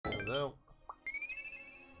though.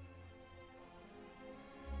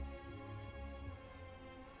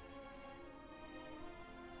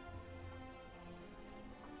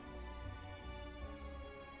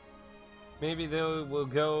 Maybe they will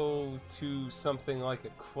go to something like a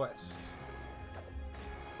quest.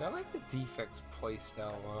 So I like the defects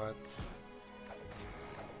playstyle a lot.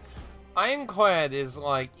 Ironclad is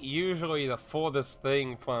like usually the furthest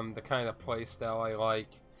thing from the kind of playstyle I like.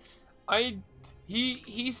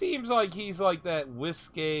 He seems like he's like that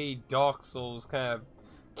risque Dark Souls kind of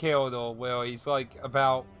character where he's like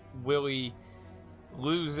about really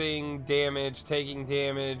losing damage, taking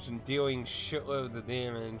damage, and dealing shitloads of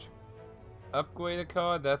damage. Upgrade a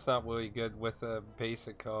card? That's not really good with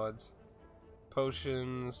basic cards.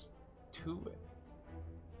 Potions, 2.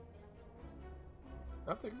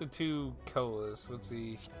 I'll take the 2 colors. Let's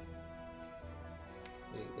see.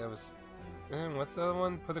 Wait, that was. What's the other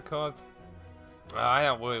one? Put a card. I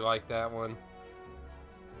don't really like that one.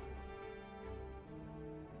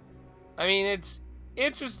 I mean, it's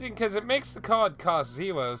interesting because it makes the card cost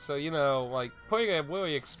 0, so you know, like putting a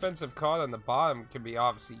really expensive card on the bottom can be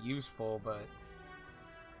obviously useful, but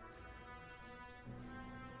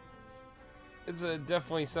it's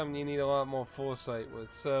definitely something you need a lot more foresight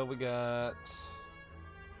with. So we got,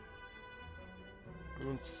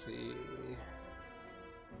 let's see,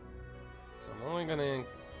 so I'm only gonna,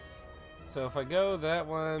 so if I go that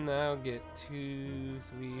one, I'll get 2,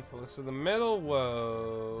 3, 4, so the middle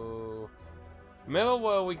row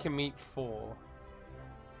we can meet 4.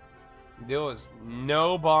 There was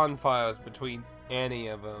no bonfires between any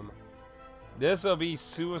of them. This'll be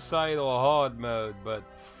suicidal hard mode, but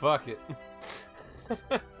fuck it.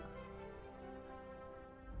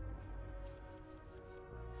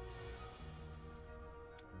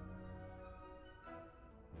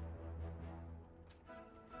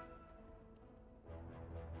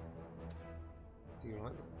 See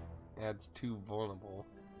what? Adds 2 vulnerable.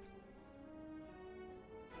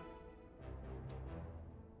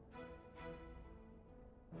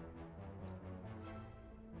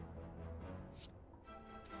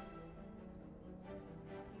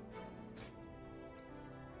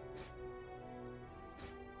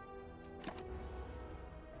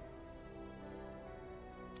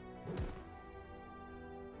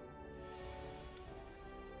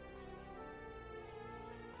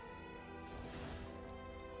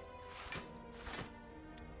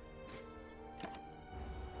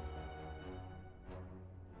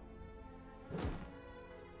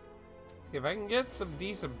 If I can get some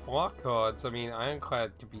decent block cards, I mean,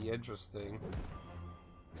 Ironclad could be interesting.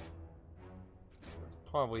 That's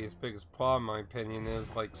probably his biggest problem, in my opinion,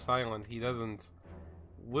 is like Silent. He doesn't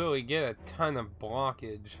really get a ton of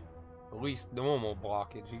blockage. At least normal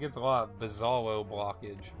blockage. He gets a lot of bizarro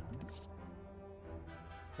blockage.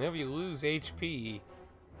 And if you lose HP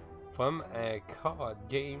from a card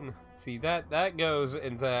game, see, that goes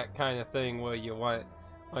into that kind of thing where you want,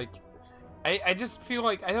 like, I just feel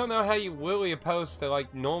like I don't know how you really opposed to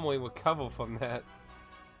like normally recover from that.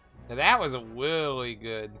 And that was a really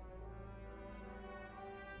good.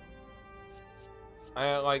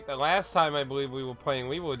 Like the last time I believe we were playing,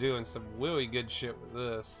 we were doing some really good shit with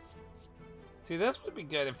this. See, this would be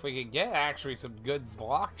good if we could get actually some good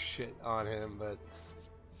block shit on him, but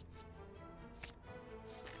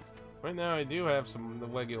right now I do have some of the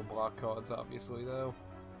regular block cards, obviously though.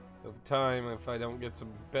 Over time, if I don't get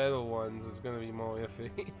some better ones, it's gonna be more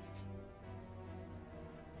iffy.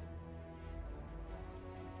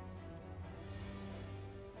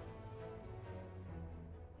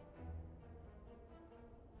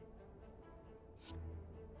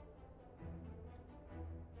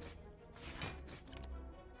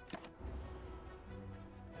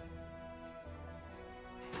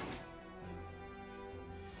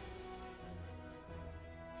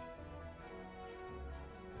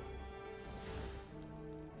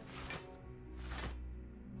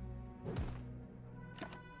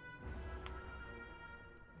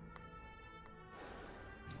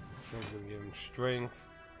 I'm gonna give him strength.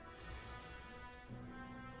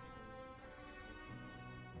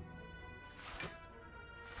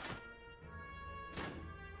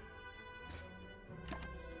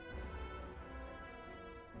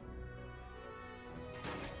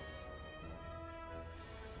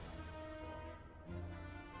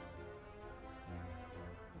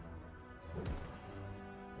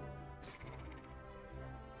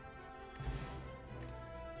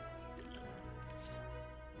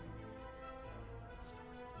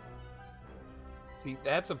 See,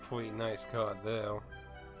 that's a pretty nice card, though.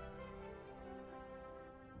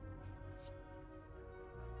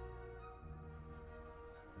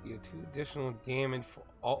 You 2 additional damage for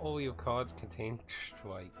all your cards containing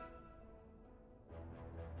strike.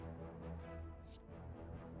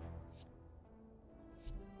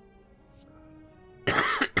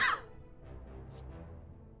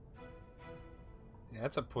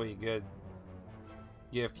 That's a pretty good.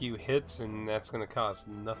 Get a few hits and that's gonna cost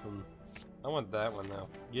nothing. I want that one though.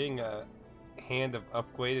 Getting a hand of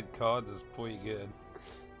upgraded cards is pretty good.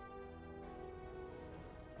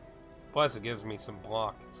 Plus it gives me some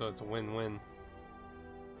block, so it's a win-win.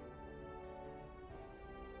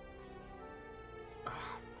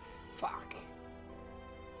 Ah, fuck.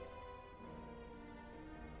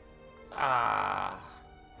 Ah.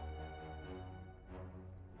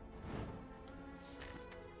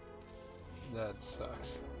 That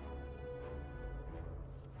sucks.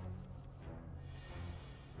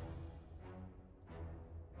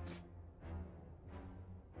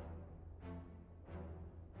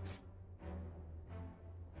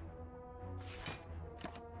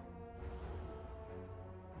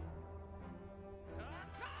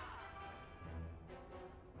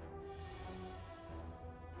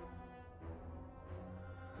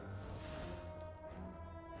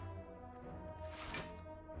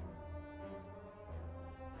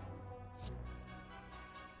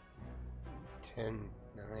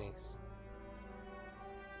 Nice.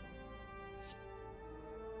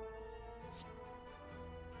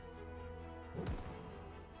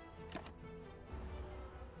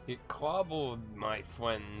 It clobbled, my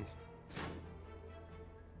friend.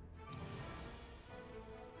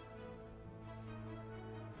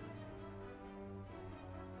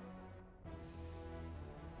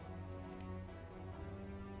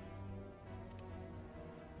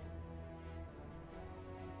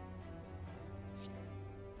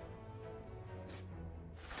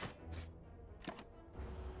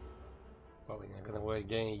 Probably not gonna really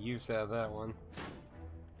get any use out of that one.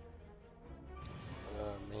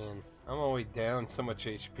 Oh man, I'm already down so much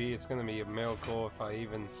HP. It's gonna be a miracle if I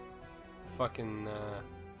even fucking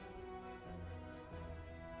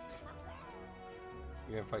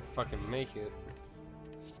even if I fucking make it.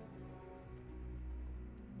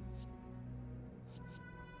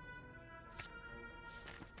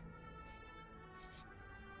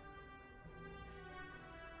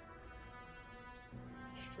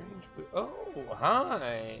 Oh,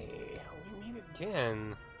 hi! We meet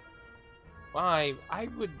again. Why, I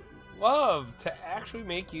would love to actually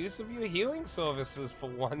make use of your healing services for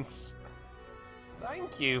once.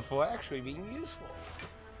 Thank you for actually being useful.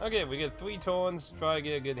 Okay, we get 3 turns. Try to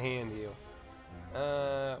get a good hand here.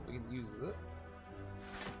 We can use it.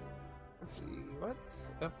 Let's see.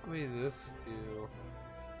 Let's upgrade this to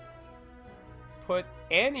put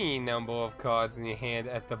any number of cards in your hand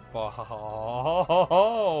at the bottom.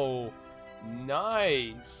 Oh,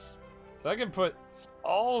 nice. So I can put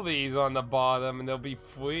all these on the bottom and they'll be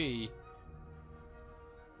free.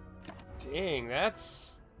 Dang,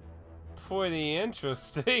 that's pretty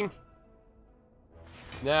interesting.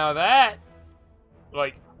 Now that,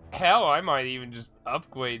 like, hell, I might even just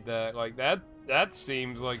upgrade that. Like, that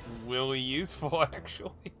seems like really useful,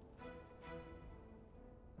 actually.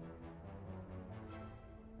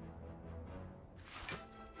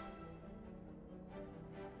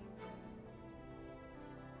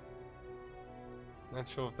 Not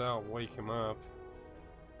sure if that'll wake him up.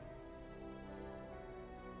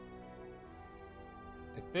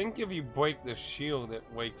 I think if you break the shield, it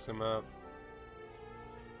wakes him up.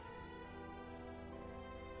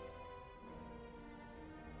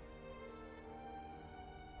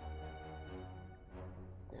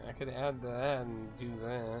 Yeah, I could add that and do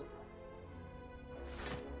that.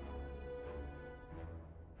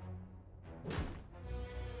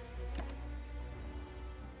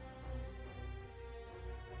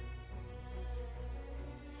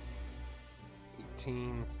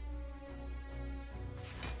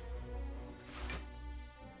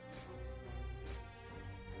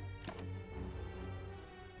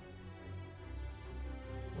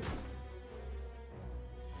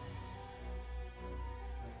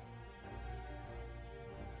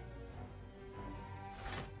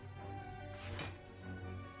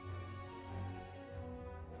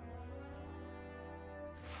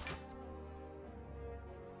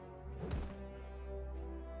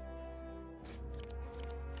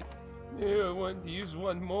 Yeah, I want to use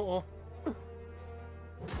one more. Good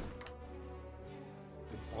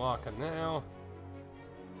blocker now.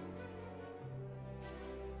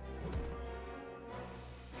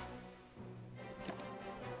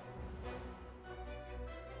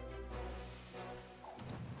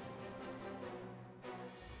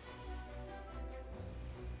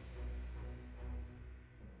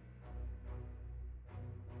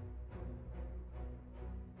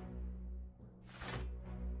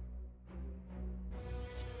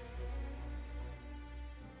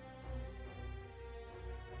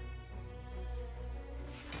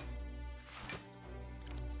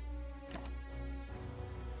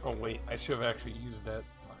 Oh wait, I should have actually used that.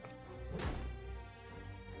 Fuck.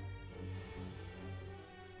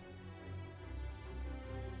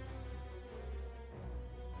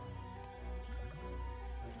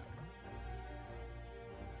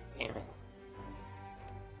 Damn it.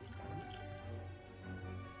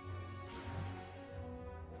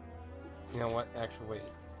 You know what? Actually, wait.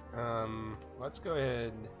 Let's go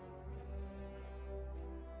ahead.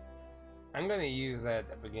 I'm gonna use that at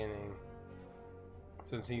the beginning,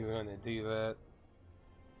 since he's gonna do that.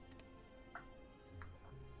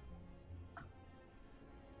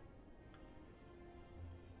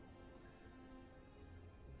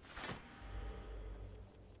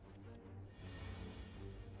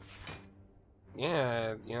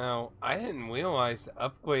 Yeah, you know, I didn't realize the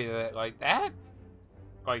upgrade of that like that.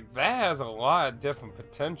 Like that has a lot of different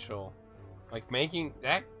potential. Like making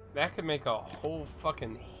that could make a whole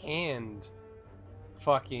fucking hand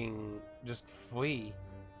fucking just free.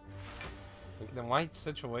 Like in the right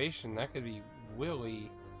situation, that could be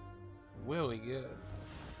really, really good.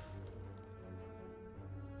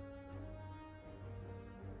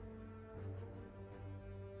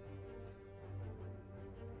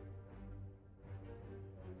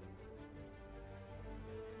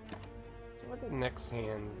 So what the next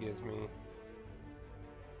hand gives me?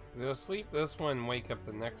 It'll sleep this one, wake up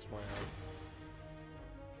the next one.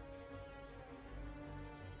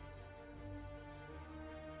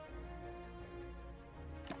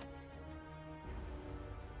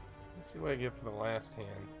 Let's see what I get for the last hand.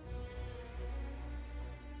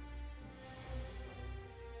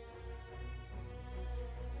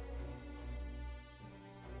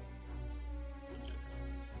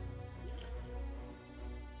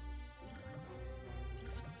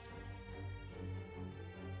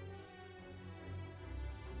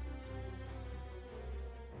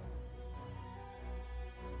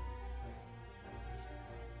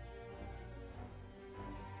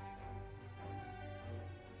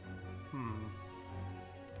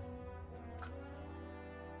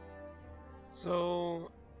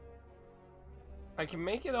 So I can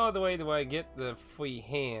make it all the way to where I get the free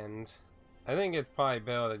hand. I think it's probably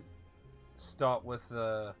better to start with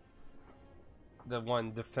the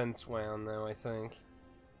one defense round though, I think.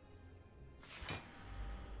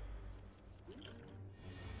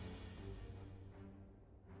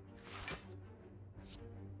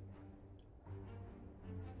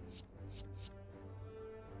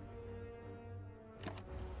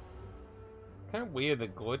 Kind of weird the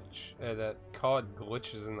glitch, that card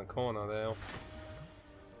glitches in the corner though.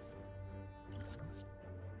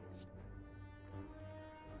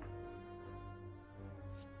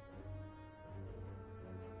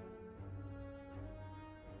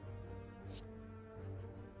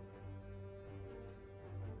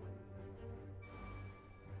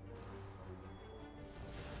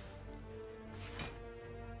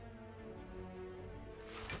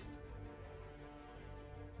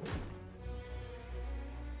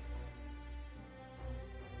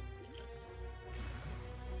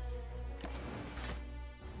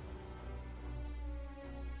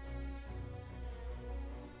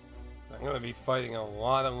 I'm gonna be fighting a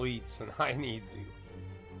lot of elites, and I need to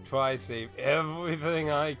try save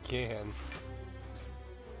everything I can.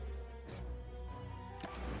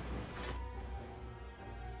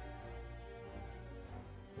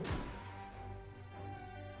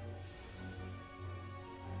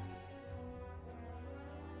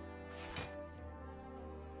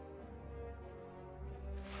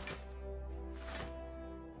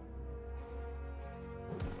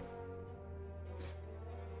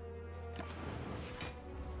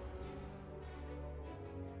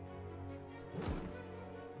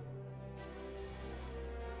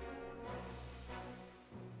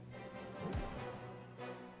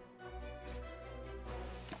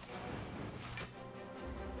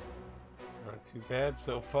 Not too bad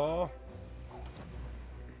so far.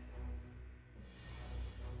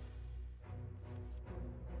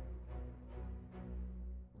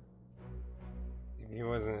 See, if he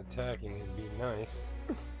wasn't attacking, it'd be nice.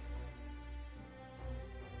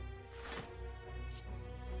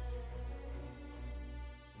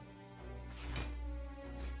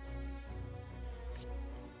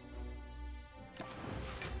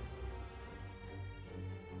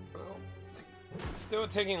 Still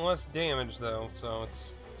taking less damage though, so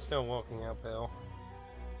it's still walking uphill.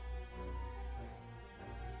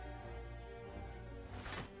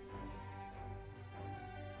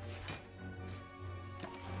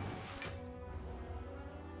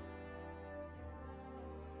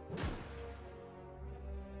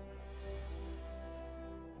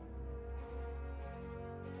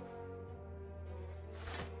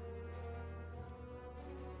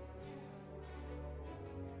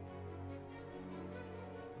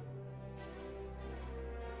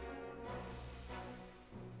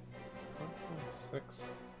 6.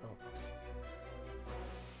 Oh.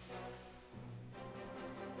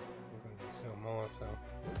 I'm gonna do still more, so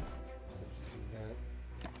just do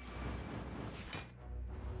that.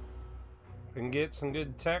 If we can get some good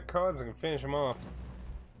attack cards, I can finish them off.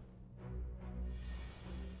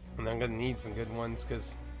 And I'm gonna need some good ones,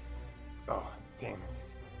 because... Oh, damn it.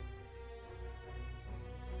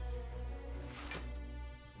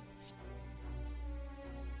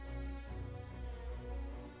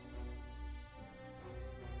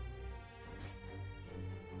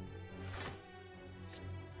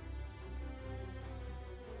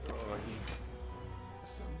 Oh, he's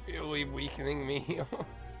severely weakening me.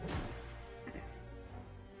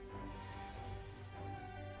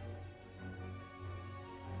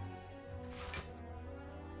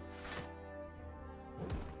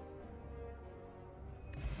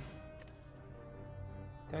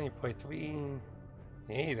 Down you play 3.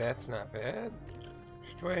 Hey, that's not bad.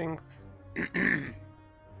 Strength.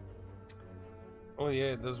 Oh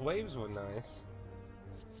yeah, those waves were nice.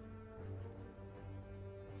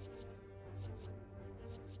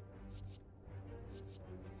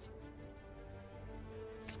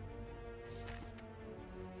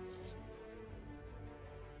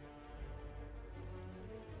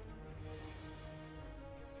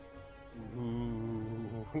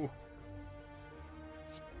 Ooh.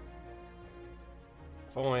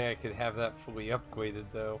 If only I could have that fully upgraded,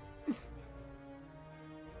 though.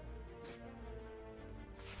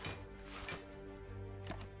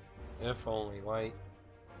 If only, right?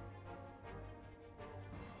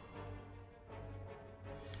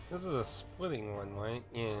 This is a splitting one, right?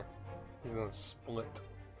 Yeah. He's gonna split.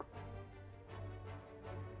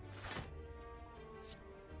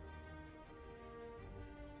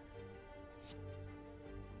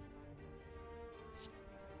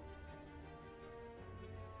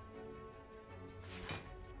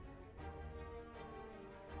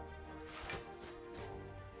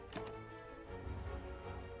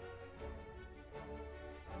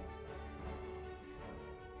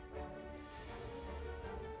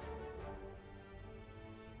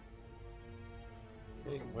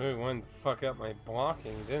 It really wanted to fuck up my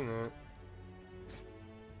blocking, didn't it?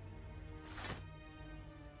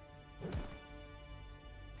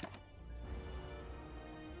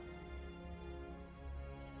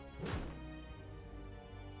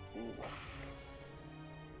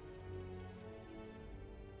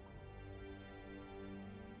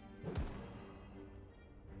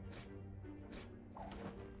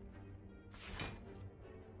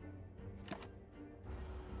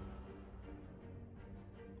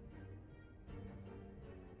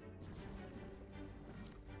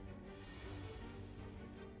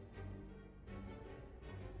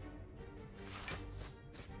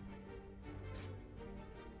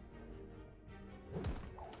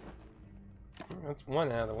 That's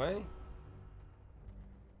one out of the way.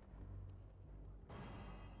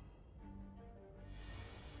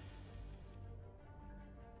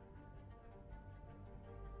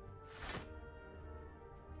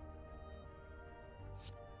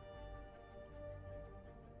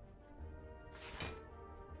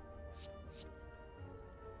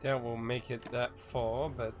 That will make it that far,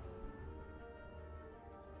 but...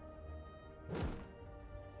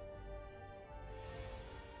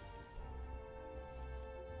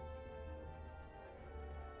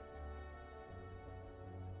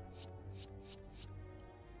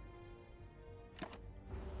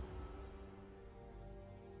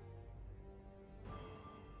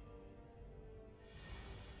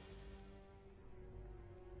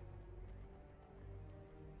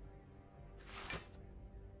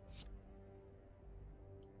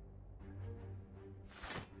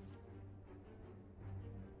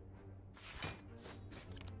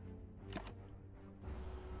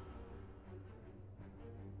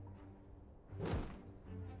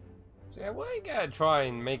 See, I really gotta try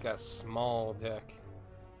and make a small deck.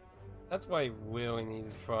 That's what I really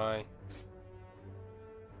need to try.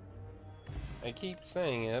 I keep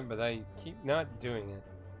saying it, but I keep not doing it.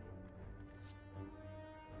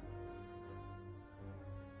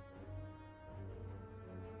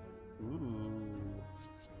 Ooh.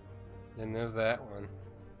 Then there's that one.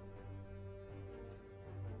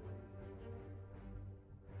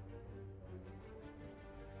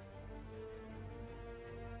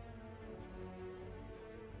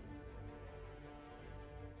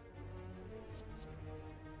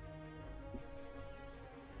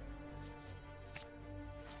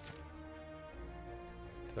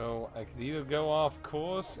 So I could either go off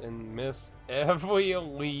course and miss every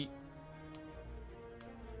elite.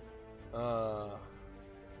 I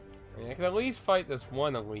mean, I can at least fight this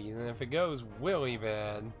one elite, and if it goes really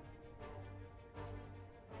bad,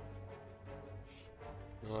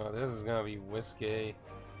 Oh, this is gonna be whiskey.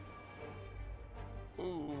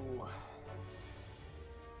 Ooh.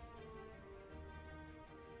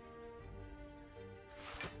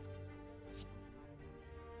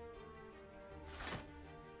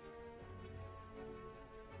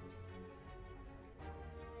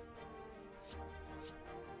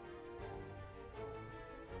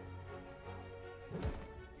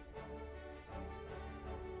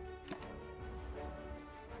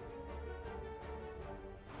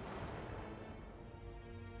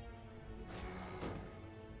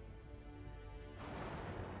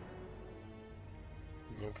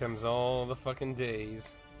 Here comes all the fucking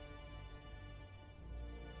days.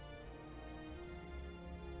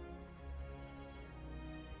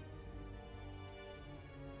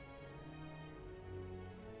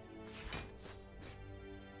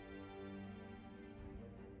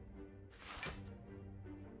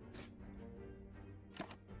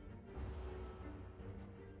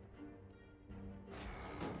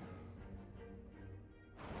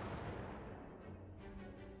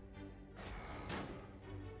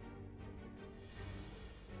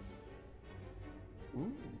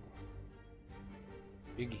 Ooh.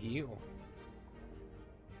 Big heal.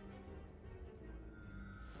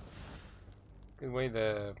 Good way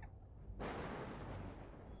to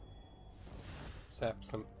sap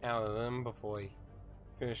some out of them before I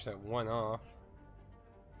finish that one off.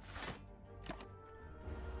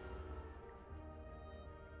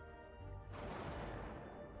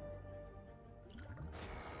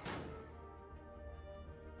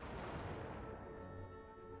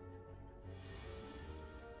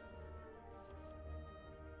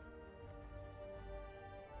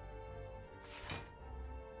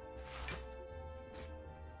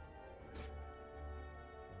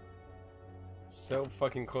 So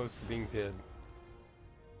fucking close to being dead.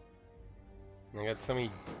 I got so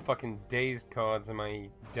many fucking dazed cards in my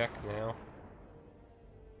deck now.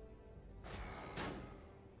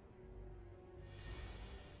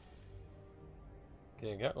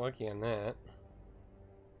 Okay, I got lucky on that.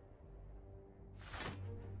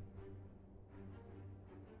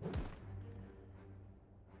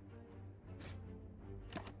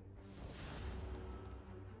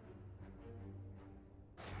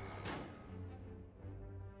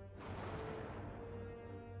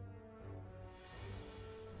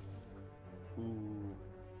 Ooh.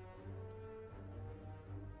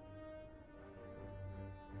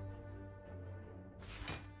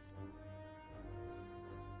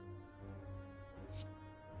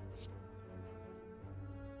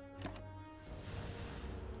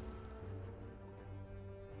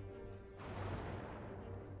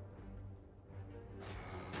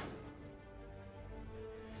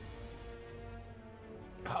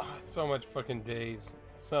 Ah, so much fucking days.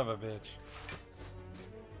 Son of a bitch.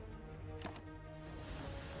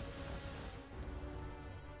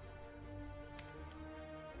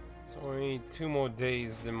 Only 2 more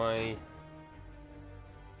days than my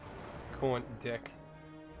current deck.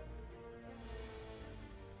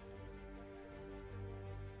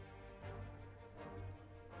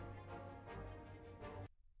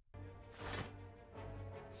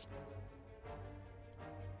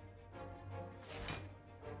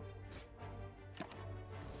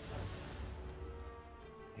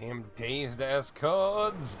 Damn dazed ass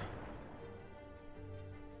cards.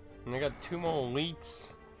 And I got 2 more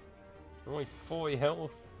elites. Only 40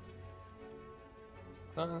 health.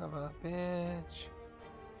 Son of a bitch.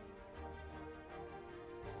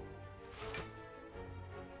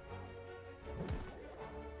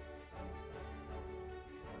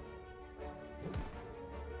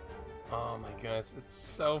 Oh my goodness, it's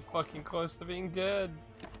so fucking close to being dead.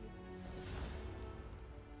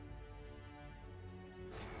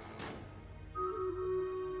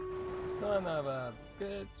 Son of a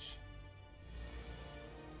bitch.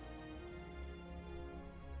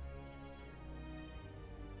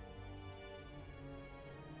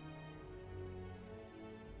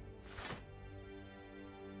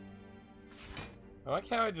 I like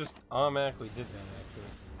how I just automatically did that, actually.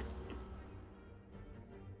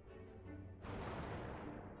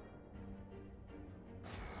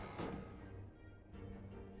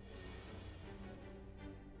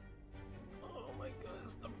 Oh my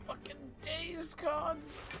goodness, the fucking dazed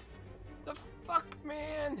cards! The fuck,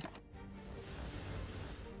 man!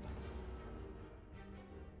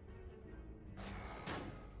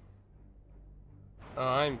 Oh,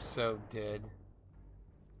 I'm so dead.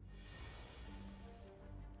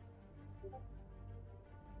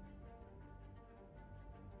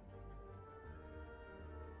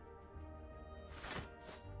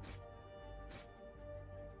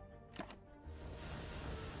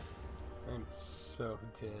 I'm so so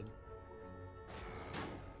dead.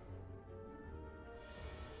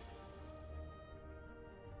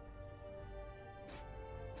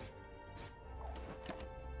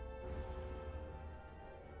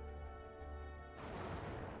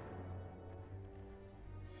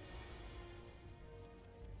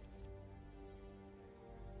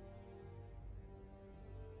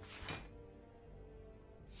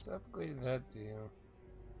 Let's upgrade that deal.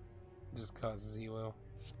 Just cause 0.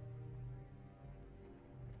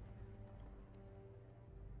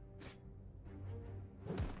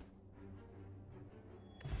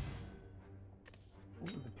 Ooh,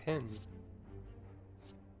 the pen.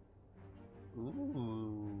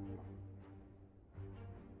 Ooh.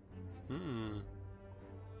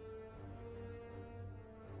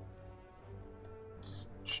 Just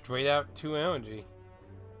straight out 2 energy.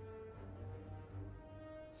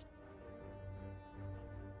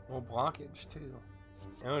 Well, blockage too.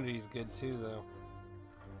 Energy's good too, though.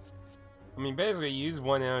 I mean, basically, use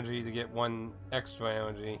 1 energy to get 1 extra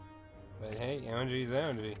energy. But hey, energy's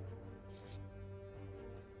energy.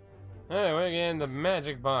 Alright, we're getting the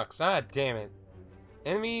magic box. Ah, damn it.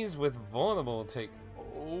 Enemies with vulnerable take.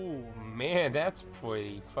 Oh, man, that's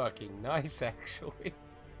pretty fucking nice, actually.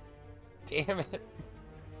 Damn it.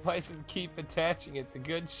 Why does it keep attaching it to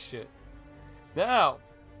good shit? Now,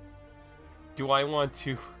 do I want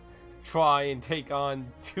to try and take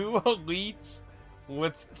on 2 elites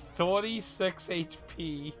with 36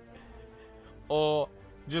 HP, or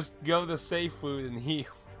just go the safe route and heal?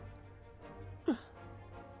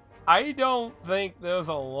 I don't think there's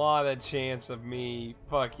a lot of chance of me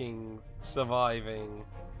fucking surviving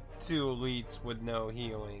 2 elites with no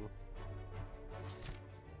healing.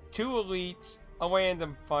 2 elites, a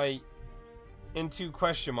random fight, and 2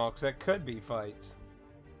 question marks that could be fights.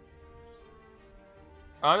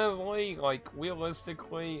 Honestly, like,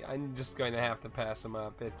 realistically, I'm just going to have to pass them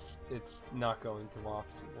up. It's not going to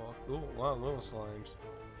obviously work. Ooh, a lot of little slimes.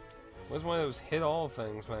 Where's one of those hit all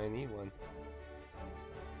things when I need one?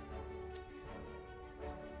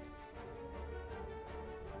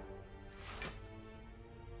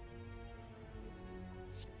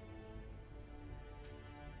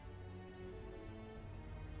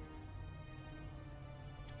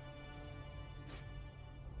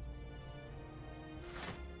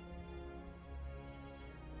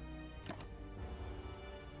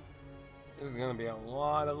 This is gonna be a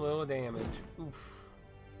lot of little damage. Oof.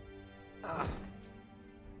 Ah.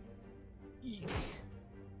 Eek.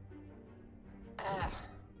 Ah.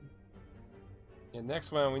 Yeah,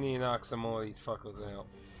 next round we need to knock some more of these fuckers out.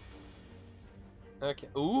 Okay.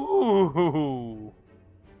 Ooh.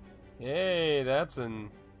 Yay, that's an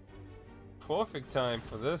perfect time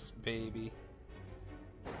for this baby.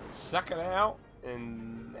 Suck it out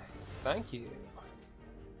and thank you.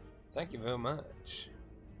 Thank you very much.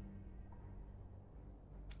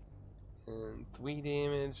 And 3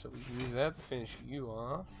 damage, so we can use that to finish you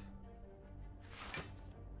off.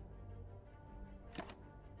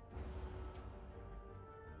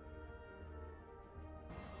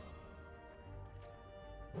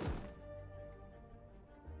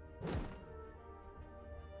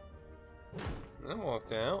 That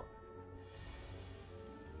worked out.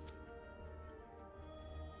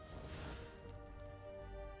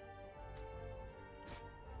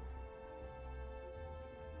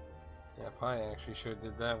 Yeah, probably actually should have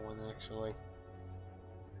did that one, actually.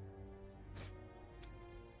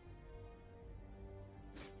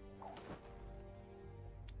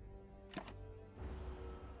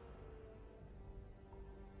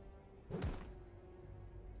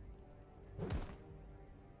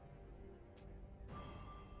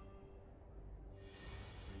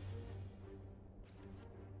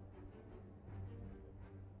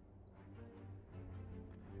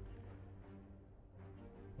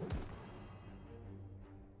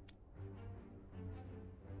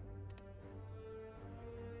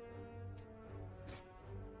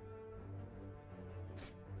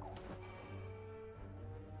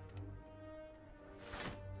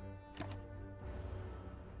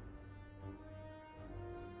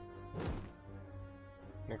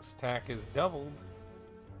 Next attack is doubled.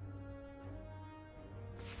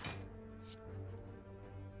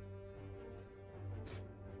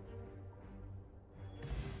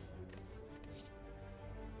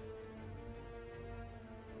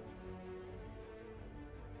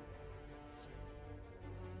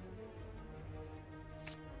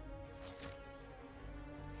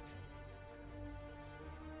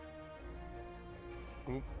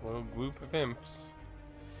 Oop, little group of imps.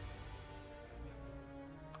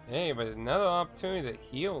 Hey, but another opportunity to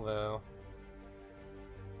heal, though.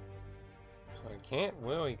 So I can't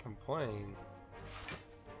really complain.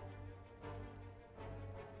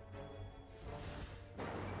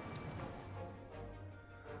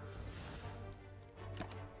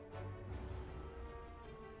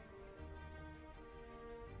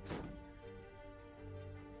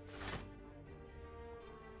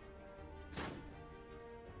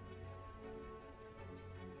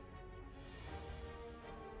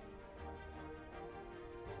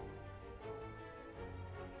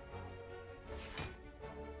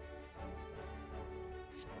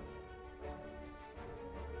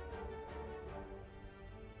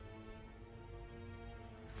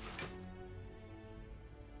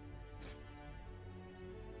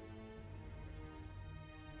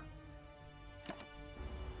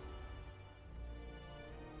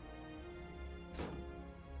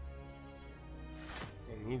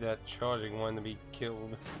 need that charging one to be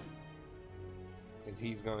killed. Because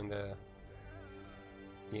he's going to...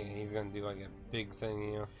 Yeah, he's going to do like a big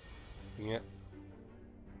thing, you know? Yep.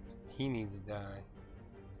 He needs to die.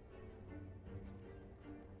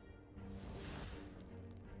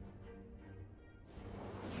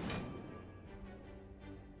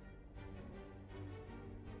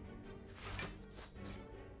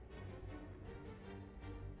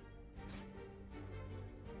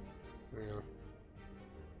 Yeah.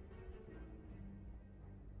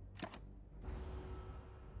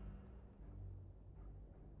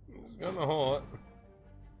 He's gonna hold it.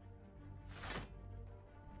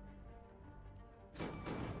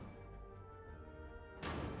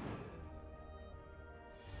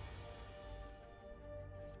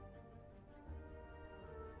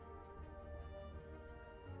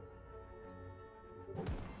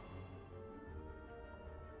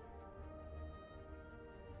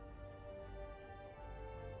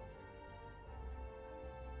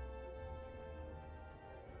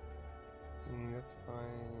 That's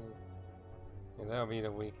fine. Yeah, that'll be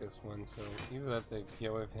the weakest one, so he's have to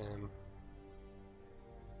go with him.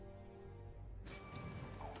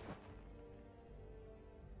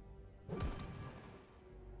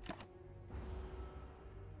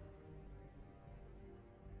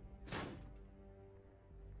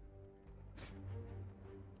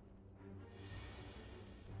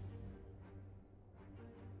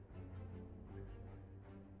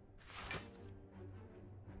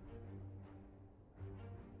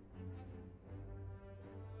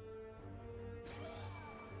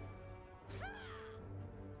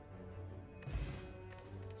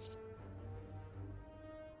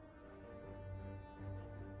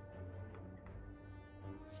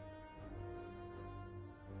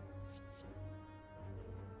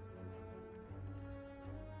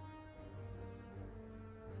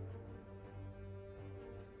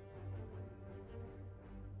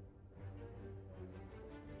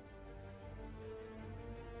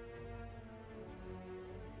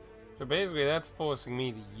 So basically that's forcing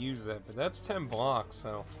me to use that, but that's 10 blocks,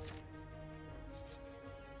 so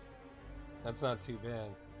that's not too bad.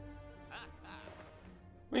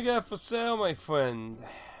 We got for sale, my friend.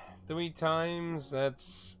 3 times,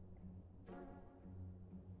 that's...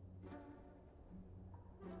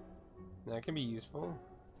 That can be useful.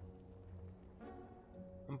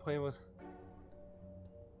 I'm playing with...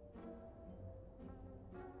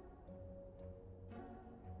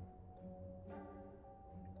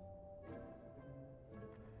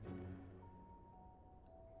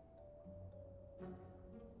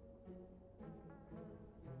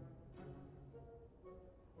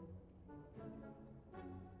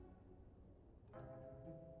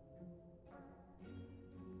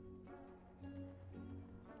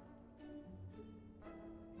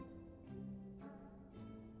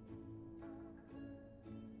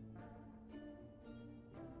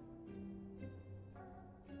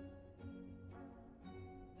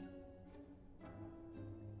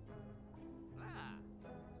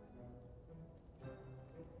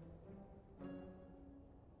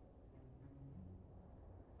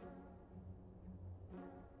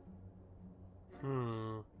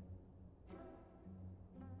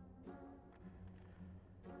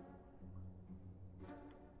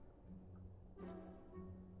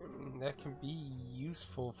 That can be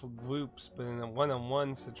useful for groups, but in a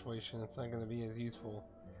one-on-one situation, it's not going to be as useful.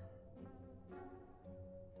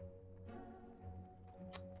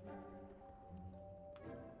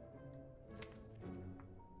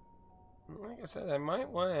 Like I said, I might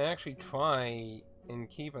want to actually try and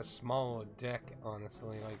keep a smaller deck,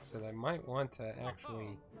 honestly. Like I said, I might want to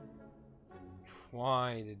actually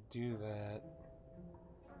try to do that.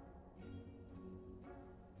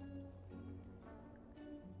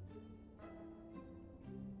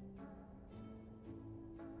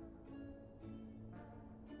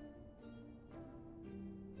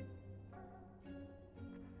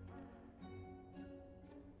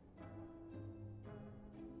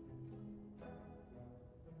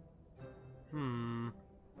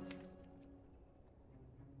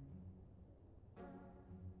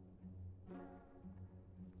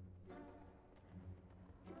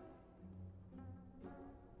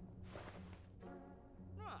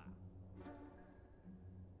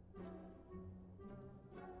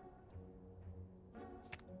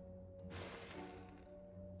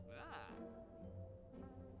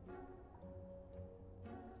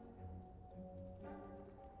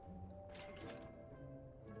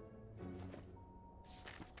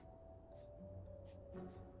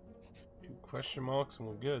 Question marks and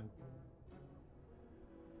we're good.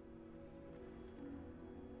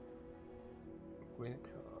 Wait a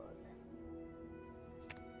card.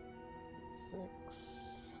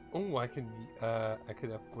 6. Oh, I could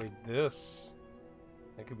upgrade this.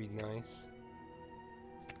 That could be nice.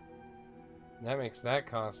 That makes that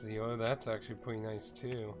cost 0. That's actually pretty nice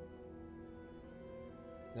too.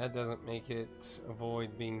 That doesn't make it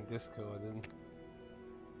avoid being discarded.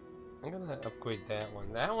 I'm gonna upgrade that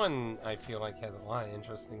one. That one I feel like has a lot of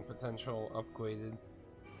interesting potential upgraded.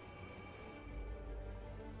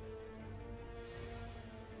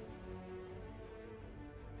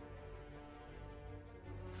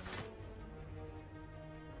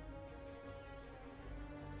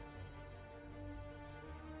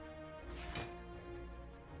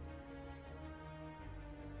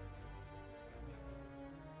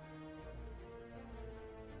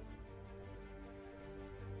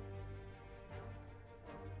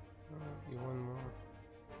 Do one more.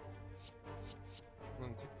 I'm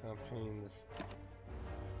gonna take the opportunity in this.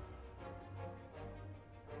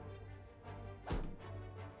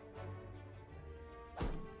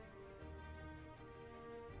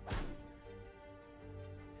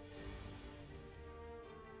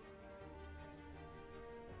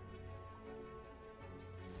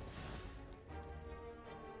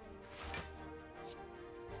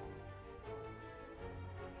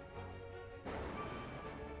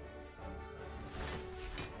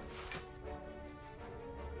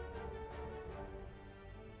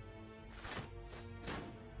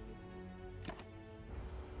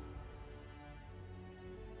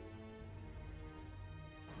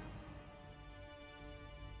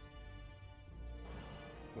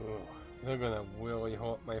 Ugh, they're gonna really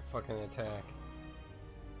hurt my fucking attack.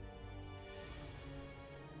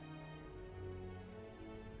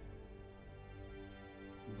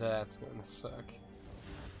 That's gonna suck.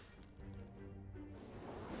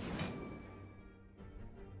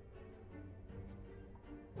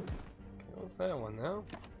 Kills that one now.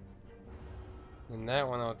 And that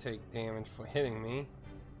one I'll take damage for hitting me.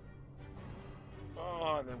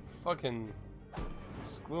 Oh, they're fucking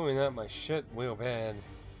screwing up my shit real bad.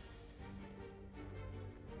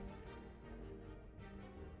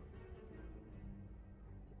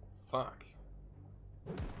 Fuck.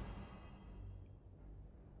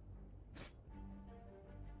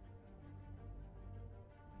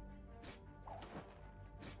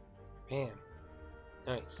 Bam.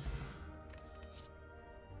 Nice.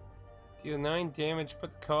 Deal 9 damage,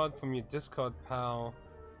 put the card from your discard pile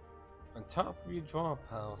on top of your draw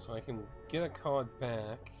pile so I can get a card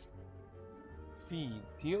back. Feed.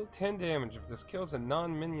 Deal 10 damage. If this kills a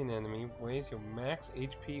non-minion enemy, raise your max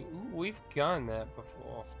HP. Ooh, we've gotten that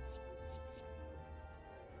before.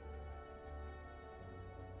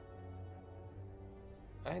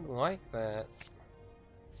 I like that.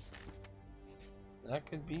 That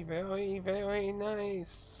could be very, very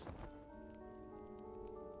nice.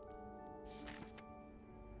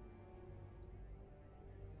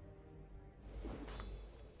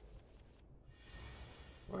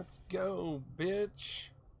 Let's go, bitch.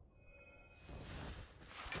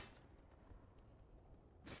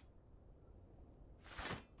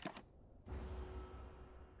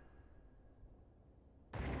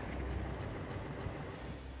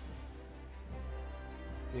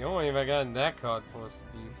 See, only if I got that card for us to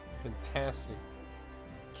be fantastic.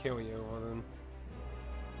 Kill you over them.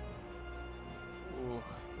 Ooh,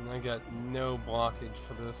 and I got no blockage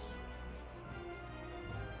for this.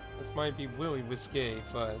 This might be really risque,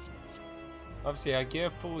 but obviously I get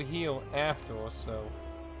a full heal after, so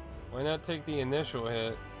why not take the initial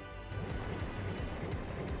hit?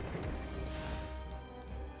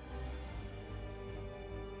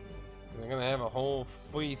 I'm gonna have a whole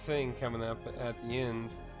free thing coming up at the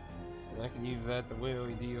end, and I can use that to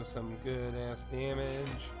really deal some good ass damage.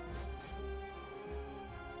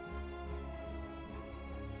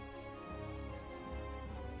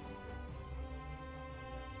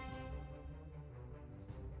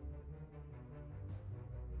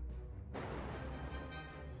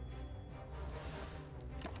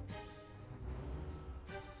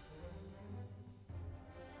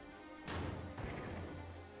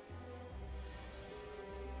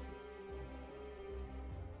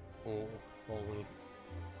 Oh, holy.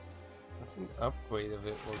 What's an upgrade of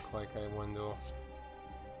it look like, I wonder?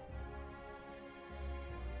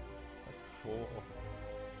 At 4.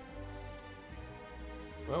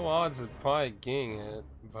 Well, odds of probably getting it,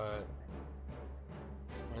 but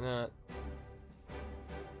why not?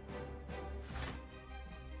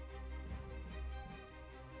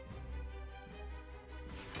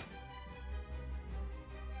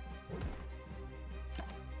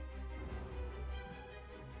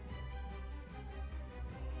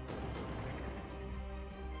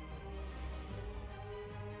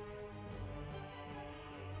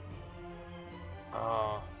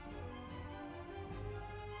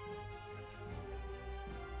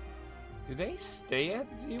 Do they stay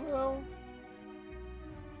at 0?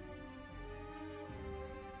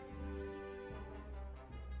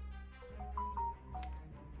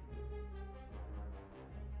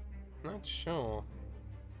 Not sure.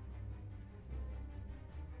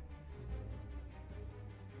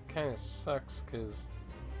 Kind of sucks because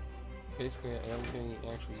basically I don't get any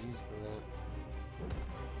actual use to that.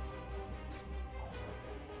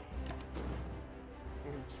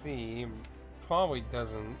 Let's see. Probably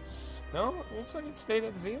doesn't. No, it looks like it stayed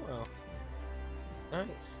at 0.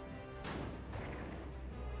 Nice.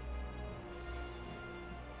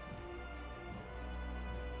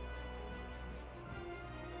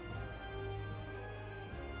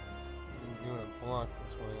 I'm doing a block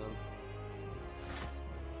this way on.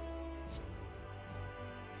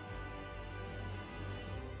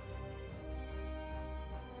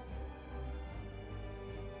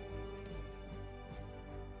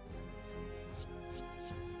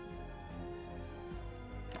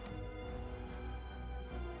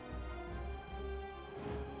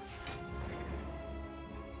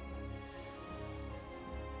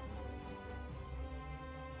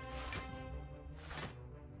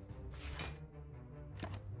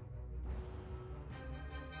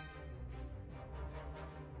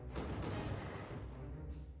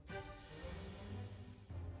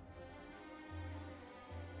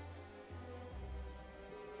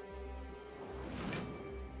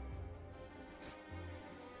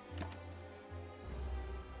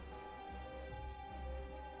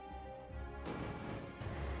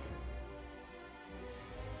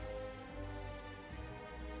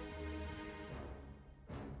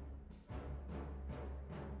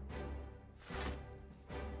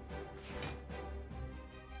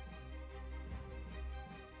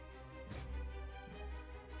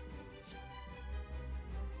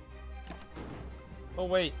 Oh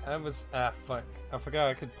wait, fuck. I forgot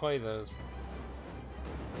I could play those.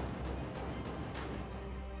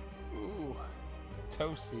 Ooh,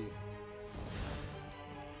 toasty.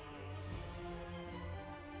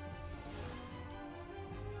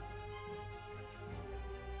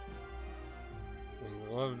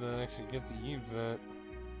 I'd love to actually get to use that.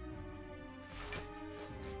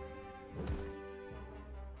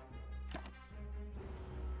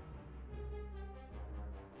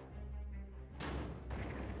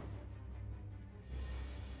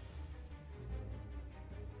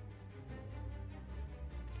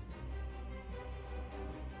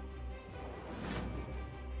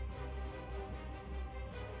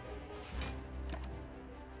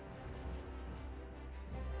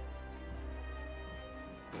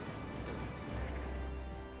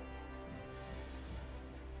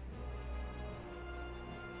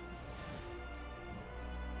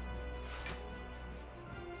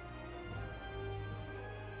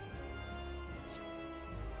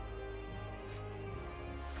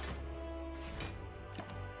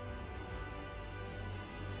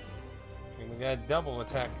 We got a double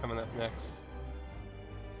attack coming up next.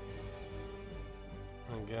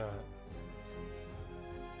 Oh god.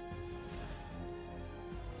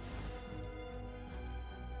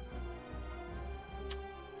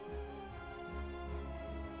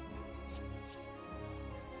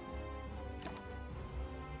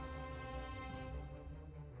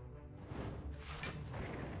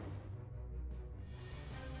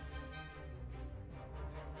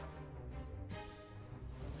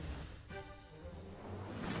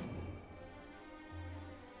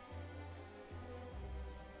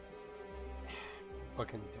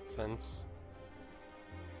 Fucking defense.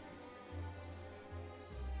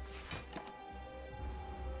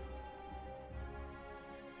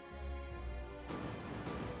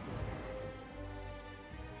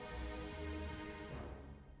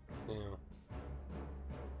 Yeah.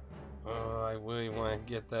 Oh, I really want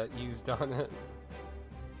to get that used on it.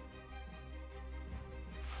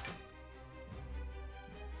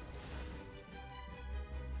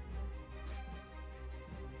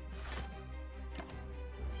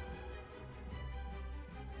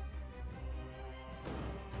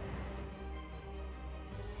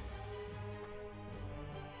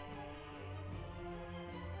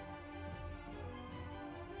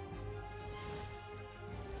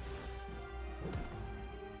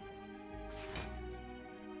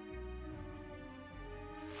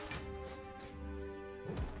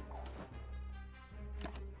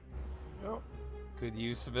 Oh, good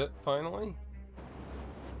use of it, finally.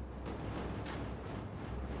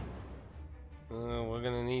 We're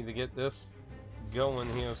gonna need to get this going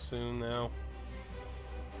here soon now.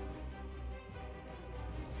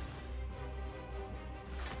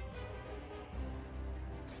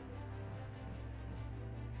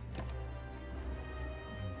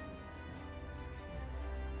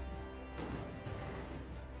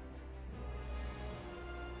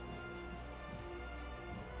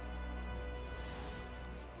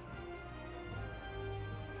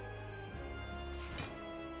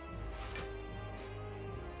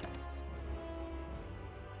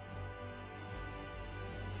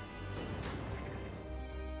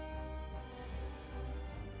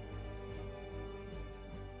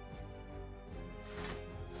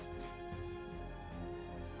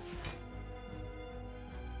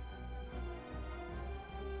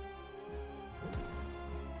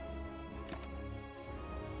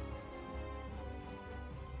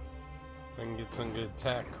 I can get some good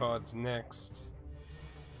attack cards next.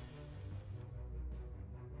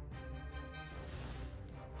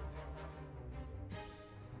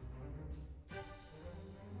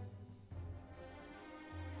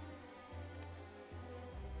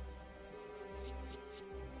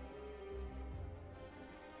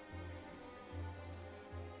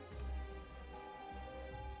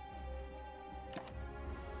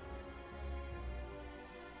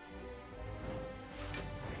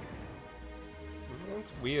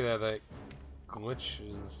 It's weird how that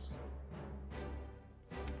glitches.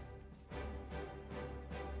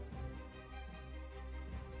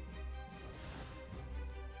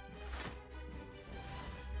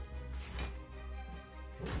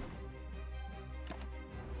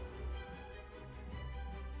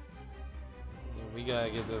 Yeah, we gotta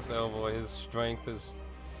get this over. His strength is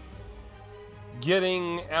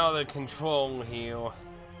getting out of control here.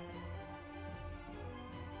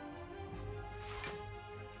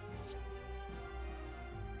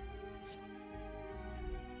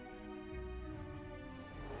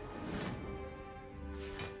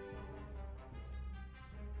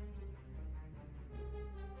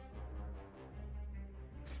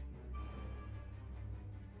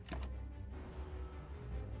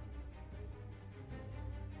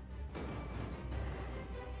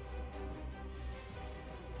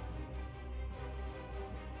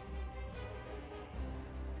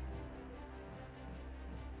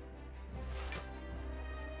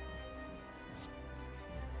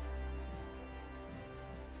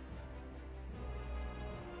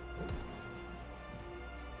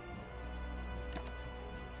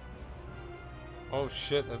 Oh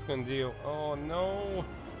shit, that's gonna deal. Oh no!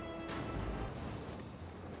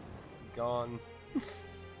 Gone.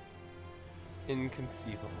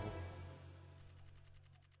 Inconceivable.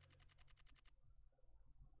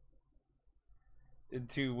 Did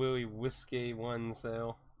two really risky ones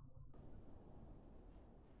though.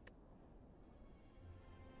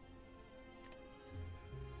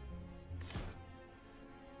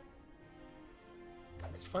 I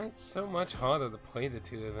just find it so much harder to play the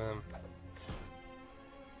two of them.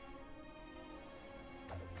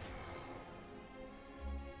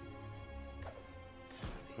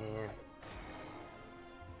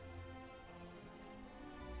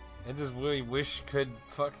 I just really wish could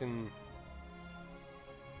fucking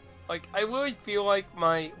like I really feel like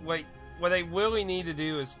what I really need to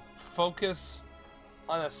do is focus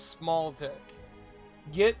on a small deck.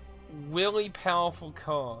 Get really powerful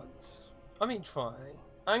cards. Let me try.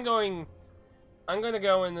 I'm gonna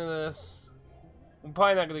go into this. I'm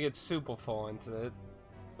probably not gonna get super far into it.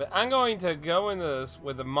 But I'm going to go into this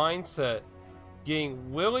with the mindset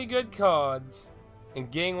getting really good cards and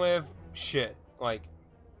getting rid of shit. Like,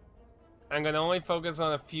 I'm gonna only focus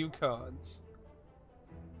on a few cards.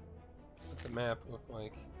 What's the map look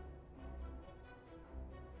like?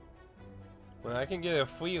 Well, I can get a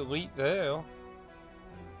free elite there.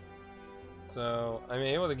 So, I'm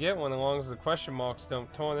able to get one as long as the question marks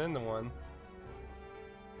don't turn into one.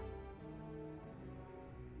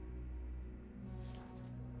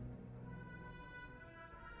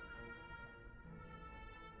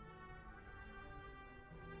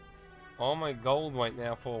 All my gold right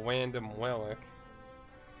now for a random relic.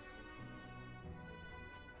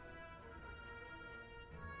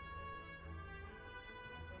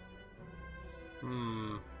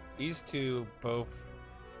 These two both.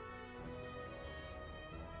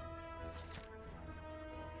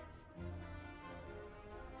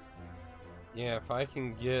 Yeah, if I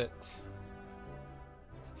can get.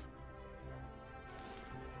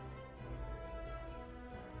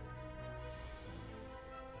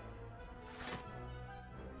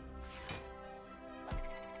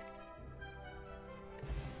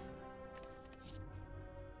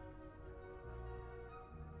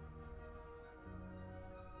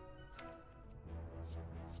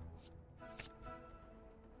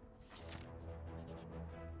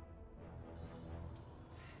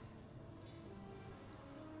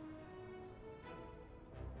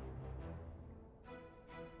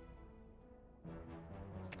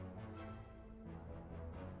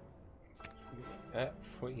 That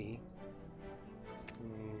free.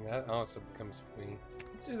 That also becomes free.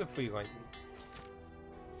 Let's do the free lightning.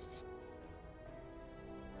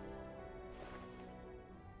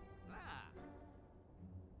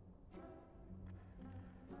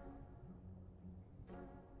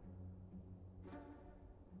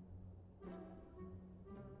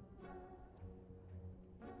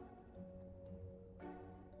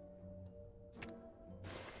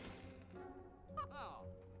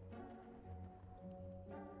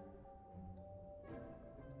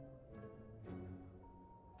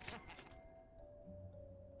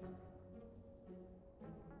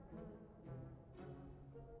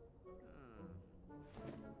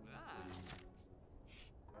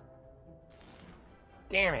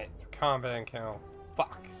 Damn it! It's a combat encounter.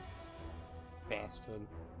 Fuck. Bastard.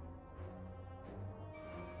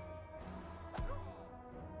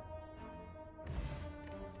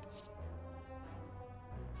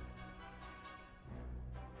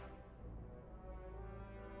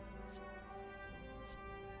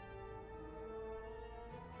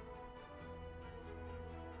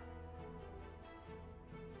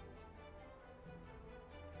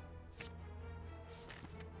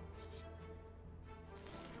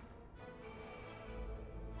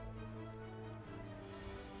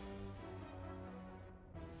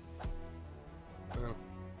 Well,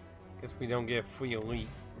 guess we don't get free elite.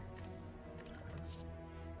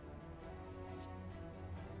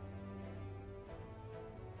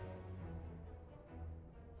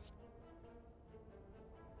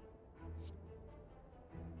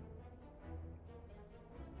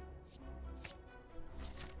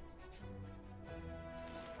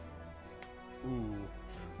 Ooh.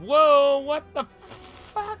 Whoa, what the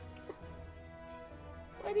fuck?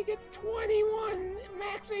 Why'd he get 21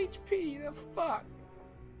 max HP? The fuck?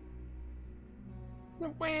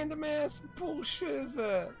 The random ass bullshit is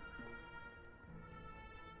that?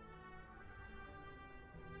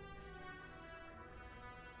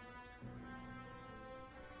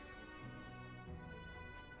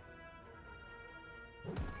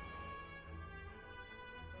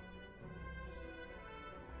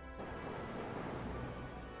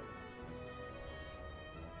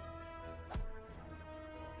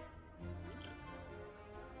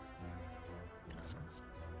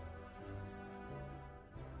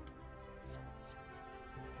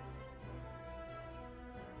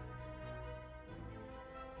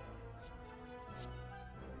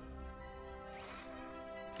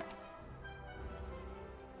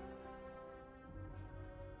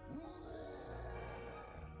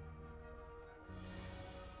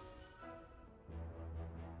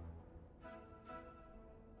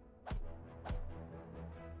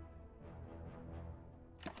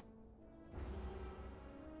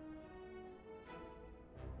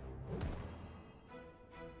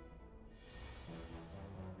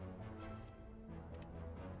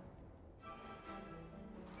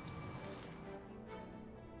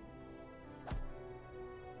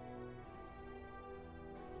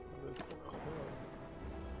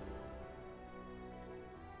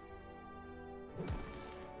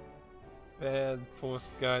 Bad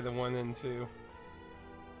forced guy to 1 and 2.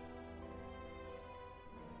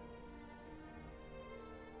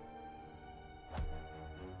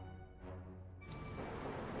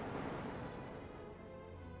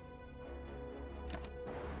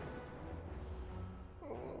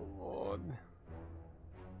 Oh Lord.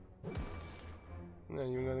 Not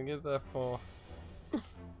even gonna get that far.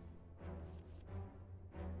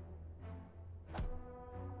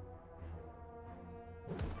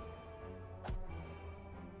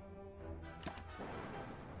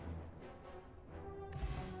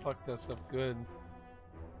 Fucked us up good.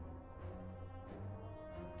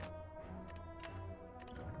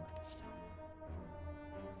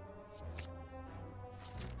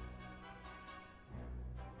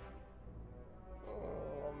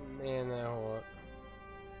 Oh man, that hurt.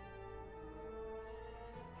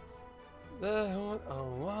 That hurt a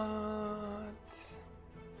lot.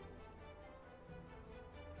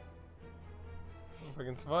 If I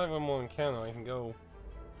can survive one more encounter, I can go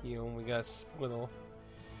heal. We got Spittle.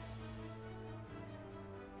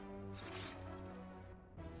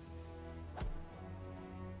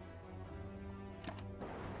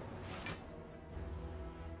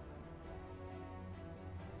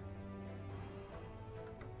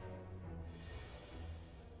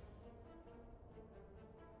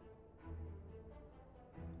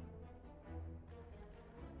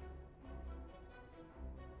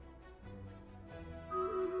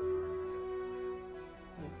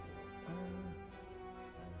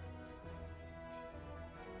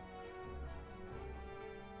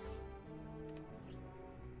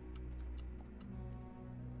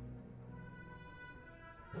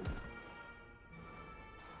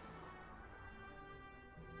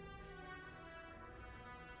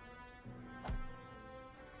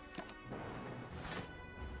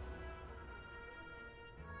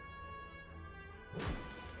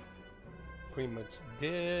 Pretty much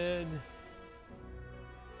dead.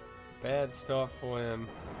 Bad start for him.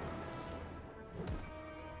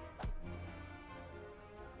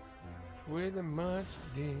 Pretty much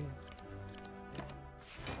dead.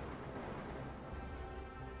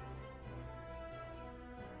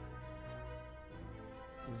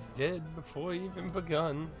 He's dead before he even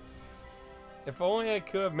begun. If only I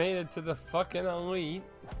could have made it to the fucking elite.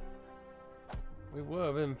 We would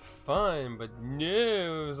have been fine, but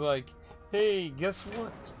no, it was like, hey, guess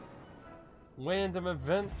what? Random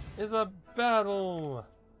event is a battle!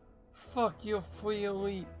 Fuck your free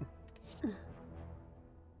elite!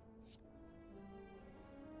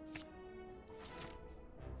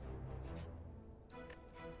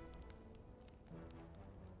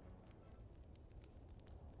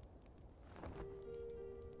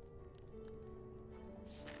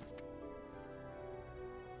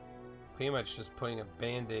 Pretty much just putting a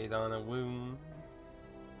band-aid on a wound.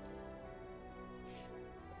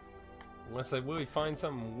 Unless I really find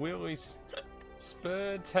something really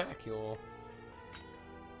spectacular.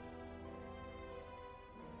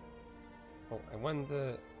 Oh, I wanted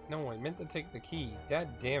to... No, I meant to take the key. God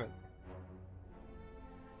damn it.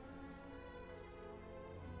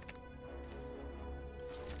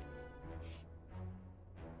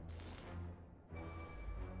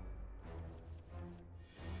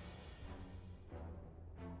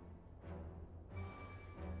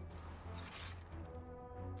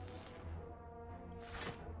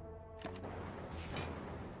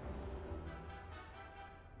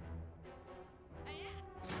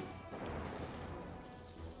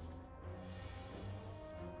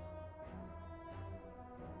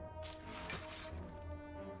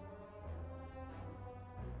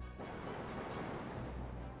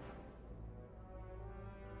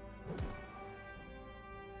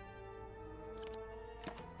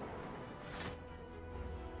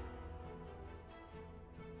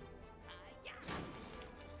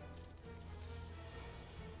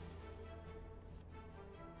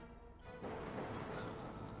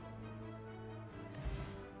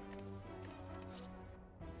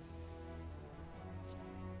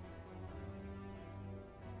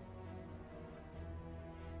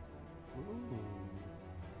 Ooh.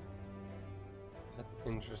 That's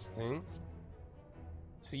interesting.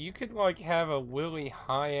 So you could like have a really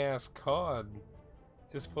high-ass card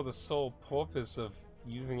just for the sole purpose of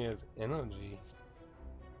using it as energy.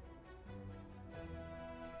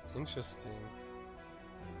 Interesting.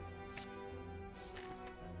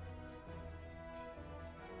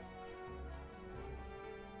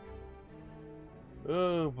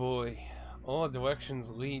 Oh boy. All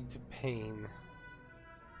directions lead to pain.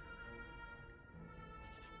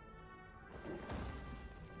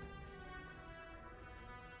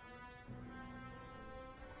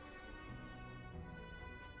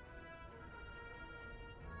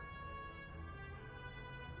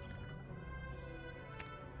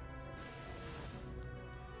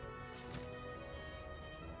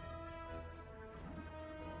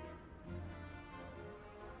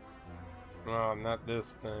 Oh, not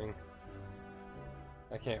this thing.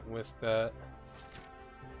 I can't whisk that.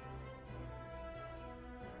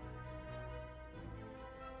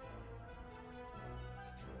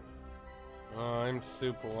 Oh, I'm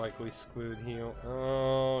super likely screwed here.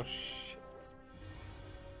 Oh, shit.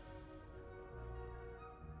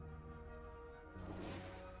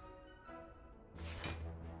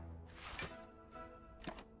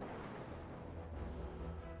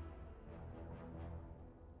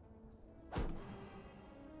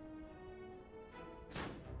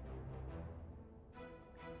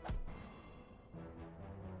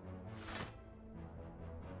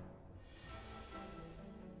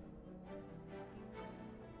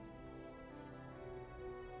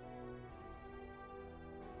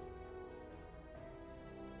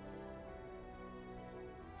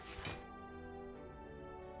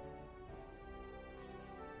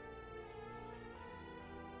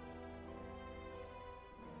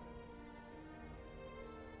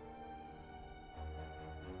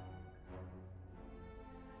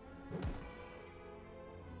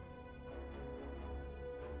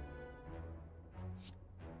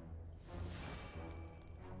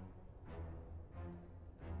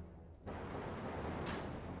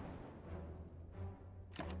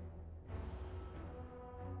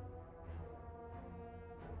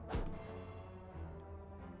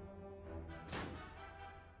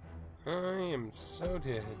 I am so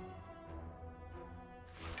dead.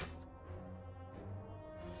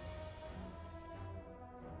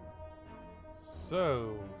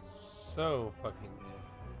 So fucking dead.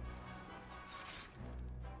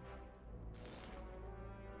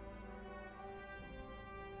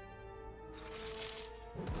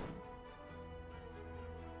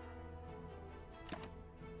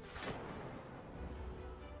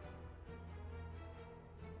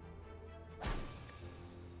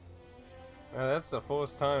 That's the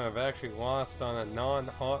first time I've actually lost on a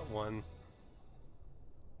non-hot one.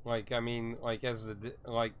 Like, I mean, like as the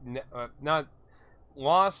not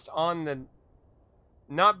lost on the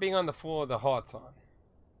not being on the floor the hot's on.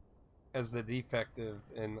 as the defective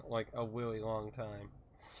in like a really long time.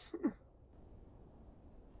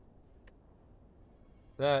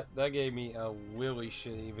 That gave me a really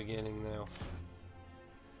shitty beginning though.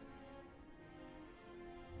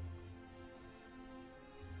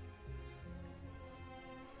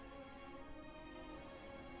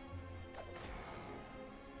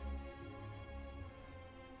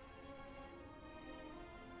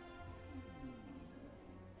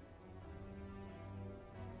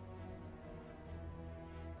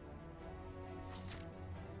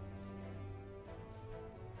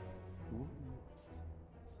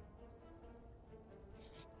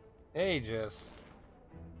 Aegis.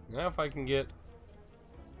 Now if I can get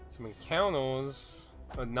some encounters,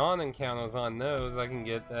 or non-encounters on those, I can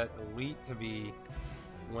get that elite to be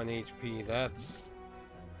 1 HP. That's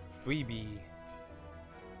freebie.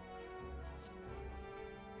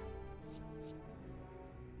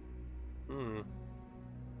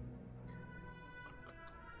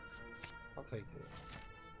 I'll take it.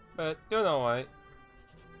 But doing alright.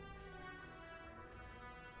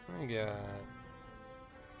 What we got?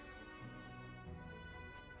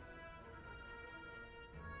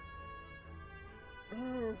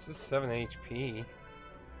 It's just 7 HP.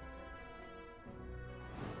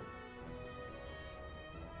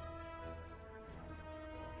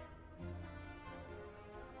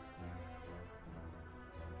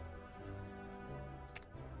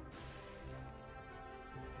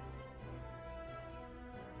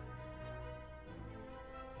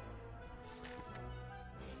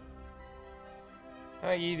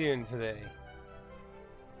 How you doing today?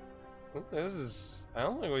 Ooh, this is... I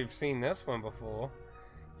don't think we've seen this one before.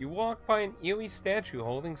 You walk by an eerie statue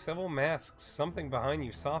holding several masks. Something behind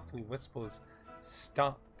you softly whispers,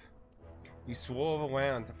 "Stop." You swerve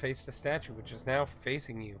around to face the statue, which is now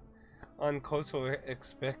facing you. On closer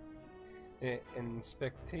inspection,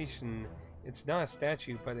 it's not a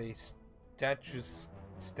statue, but a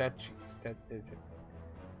statue.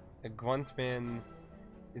 A grunt man.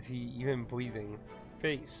 Is he even breathing?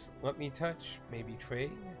 Face. Let me touch. Maybe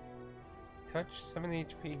trade? Touch. 7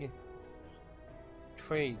 HP.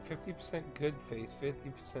 Trade. 50% good face.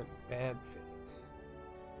 50% bad face.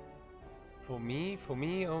 For me? For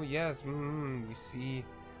me? Oh yes. You see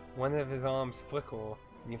one of his arms flicker.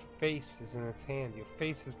 And your face is in its hand. Your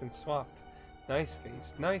face has been swapped. Nice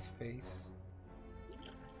face. Nice face.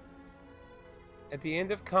 At the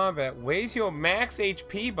end of combat, raise your max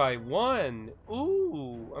HP by 1.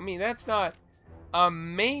 Ooh. I mean, that's not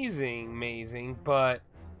amazing, but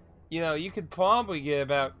you know, you could probably get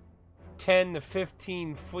about 10 to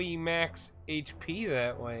 15 free max HP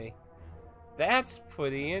that way. That's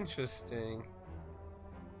pretty interesting.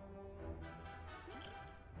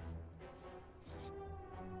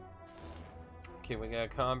 Okay, we got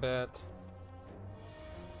combat.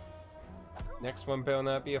 Next one better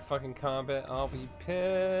not be a fucking combat. I'll be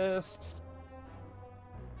pissed.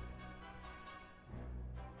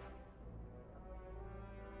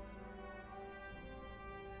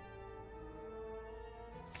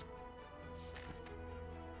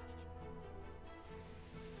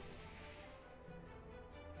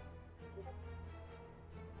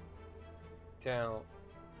 Down.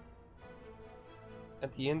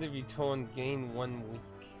 At the end of your turn, gain 1 week.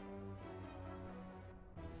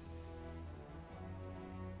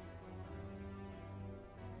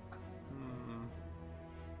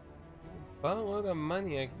 Buttload of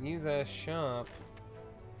money I can use at a shop.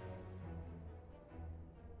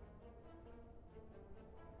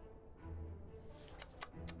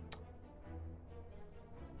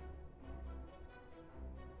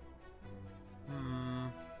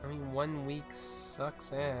 I mean, 1 week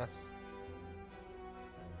sucks ass.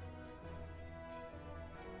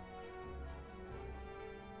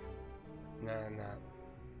 Nah.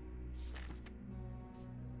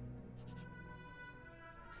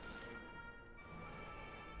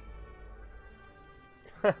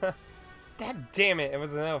 God damn it! It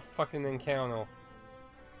was another fucking encounter.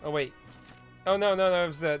 Oh wait. Oh no! It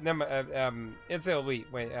was it's elite.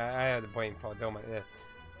 Wait, I had a brain fog. Don't mind.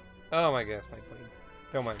 Oh my gosh, my brain.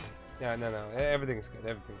 Don't mind me. No. Everything's good.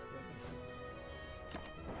 Everything's good.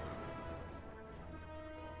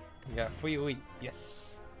 You got free elite.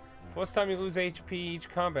 Yes. First time you lose HP each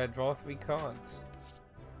combat, draw 3 cards.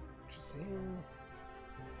 Interesting.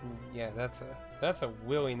 Yeah, that's a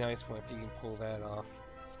really nice one if you can pull that off.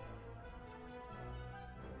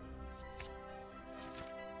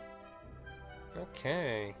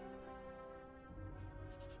 Okay.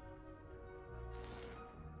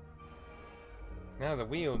 Now the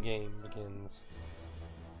wheel game begins.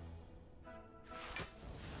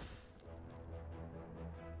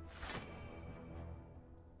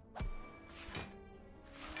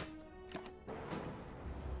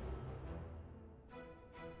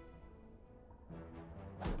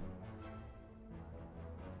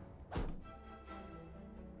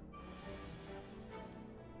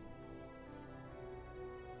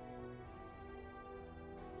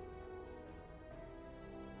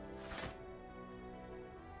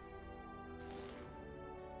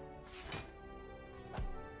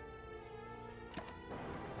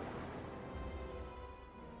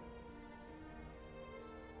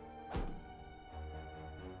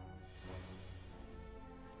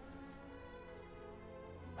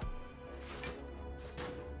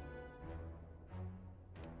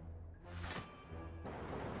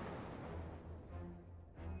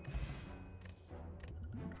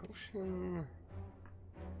 Affiliation.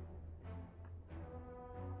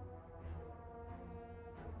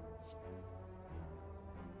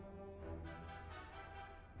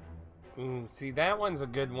 Ooh, see, that one's a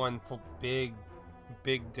good one for big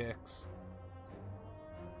dicks.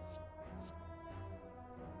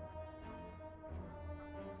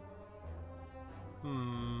 I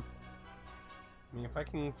mean, if I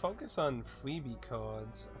can focus on freebie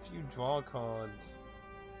cards, a few draw cards.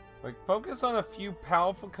 Like, focus on a few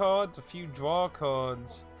powerful cards, a few draw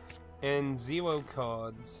cards, and 0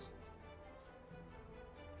 cards.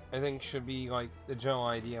 I think should be, like, the general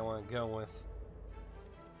idea I want to go with.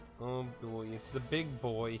 Oh boy, it's the big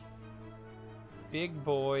boy. Big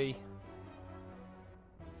boy.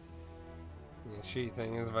 The shitty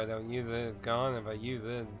thing is, if I don't use it, it's gone. If I use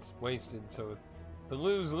it, it's wasted. So it's a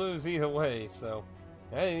lose-lose either way. So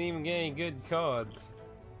I didn't even get any good cards.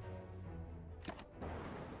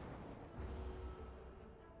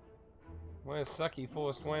 What a sucky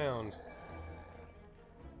forced round.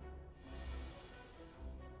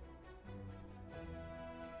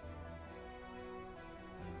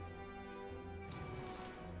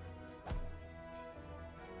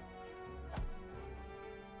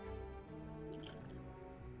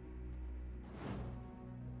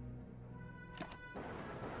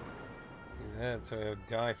 That's a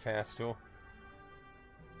die faster.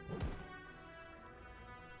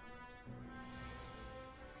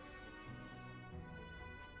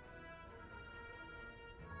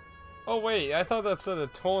 Oh wait, I thought that said a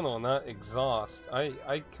tonal, not exhaust.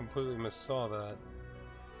 I completely missaw that.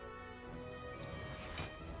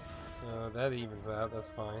 So that evens out, that's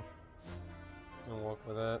fine. Gonna work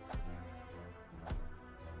with that.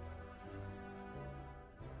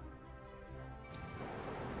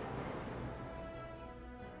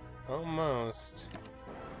 Almost.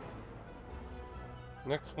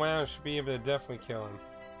 Next round should be able to definitely kill him.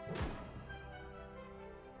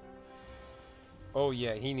 Oh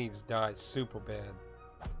yeah, he needs to die super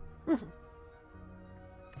bad.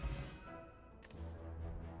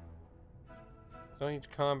 So each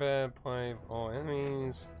combat apply all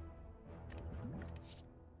enemies.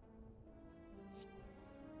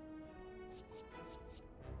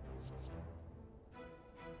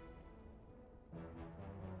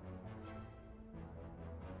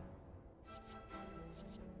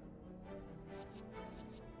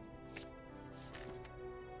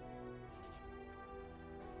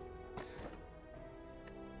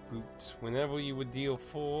 Whenever you would deal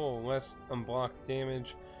 4 or less unblocked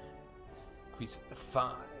damage, increase it to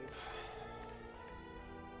 5.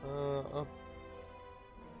 Up.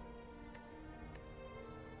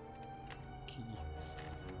 Key.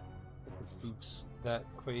 Boots that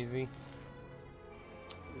crazy.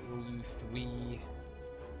 We'll use 3.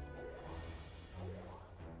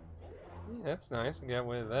 Yeah, that's nice. I got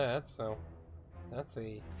rid of that, so that's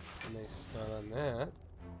a nice start on that.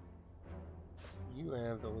 You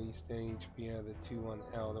have the least HP out of the 2 on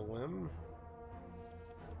Outer Limb.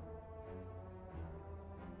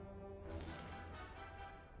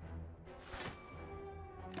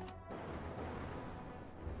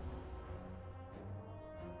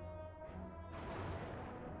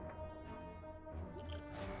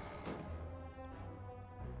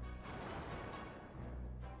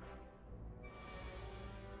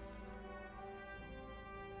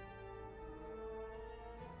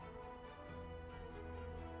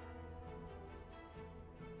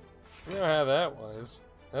 You know how that was.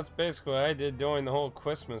 That's basically what I did during the whole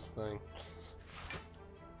Christmas thing.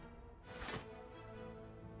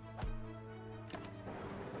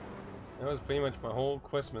 That was pretty much my whole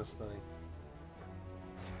Christmas thing.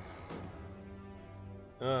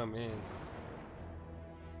 Oh man.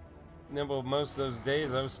 Remember, most of those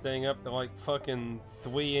days I was staying up to like fucking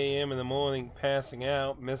 3 a.m. in the morning, passing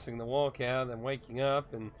out, missing the walkout, and waking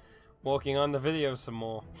up and working on the video some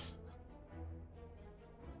more.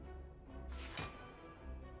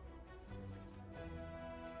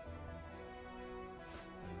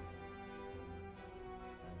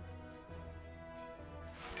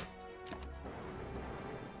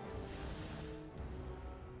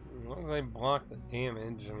 As long as I block the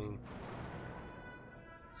damage, I mean,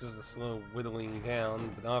 it's just a slow whittling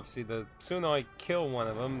down. But obviously, the sooner I kill one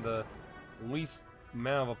of them, the least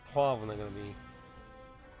amount of a problem they're gonna be.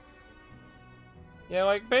 Yeah,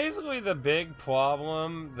 like basically the big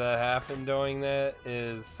problem that happened during that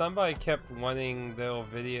is somebody kept wanting their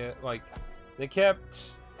video, like they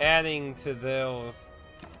kept adding to their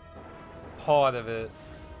part of it.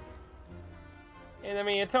 And I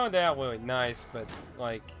mean, it turned out really nice, but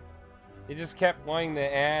like, it just kept wanting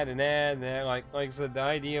to add and add and add. Like I said, the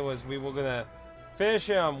idea was we were gonna finish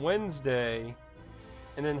it on Wednesday,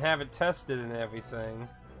 and then have it tested and everything.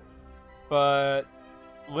 But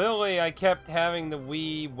literally, I kept having the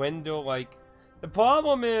Wii window, like, the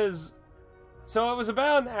problem is, so it was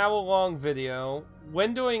about an hour-long video.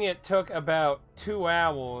 Windowing it took about 2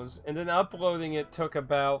 hours, and then uploading it took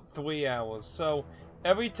about 3 hours. So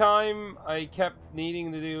every time I kept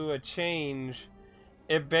needing to do a change,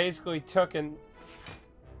 it basically took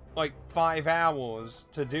like 5 hours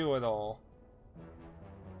to do it all.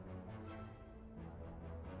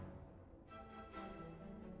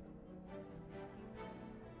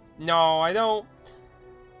 No, I don't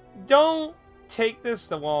take this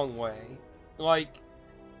the wrong way. Like,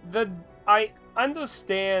 I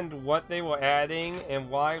understand what they were adding and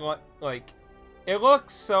why, like, it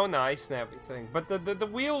looks so nice and everything, but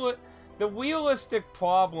the realistic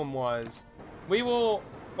problem was, we were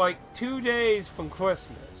like 2 days from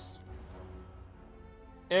Christmas,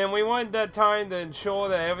 and we wanted that time to ensure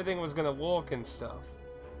that everything was gonna work and stuff.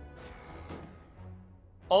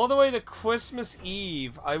 All the way to Christmas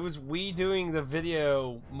Eve, I was redoing the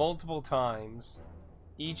video multiple times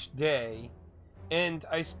each day, and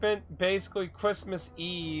I spent basically Christmas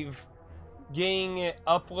Eve getting it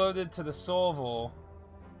uploaded to the server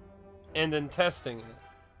and then testing it.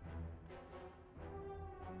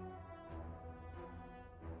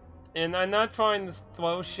 And I'm not trying to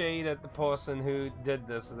throw shade at the person who did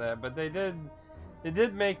this or that, but they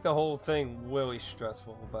did make the whole thing really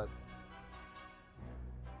stressful. But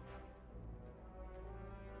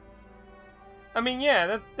I mean,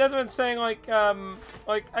 yeah, that's what I'm saying. Like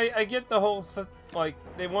I get the whole like,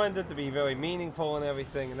 they wanted it to be very meaningful and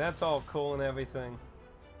everything, and that's all cool and everything.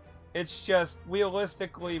 It's just,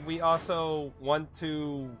 realistically, we also want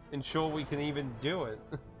to ensure we can even do it.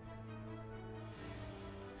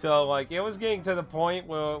 So, like, it was getting to the point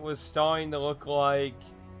where it was starting to look like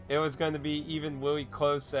it was going to be even really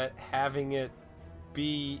close at having it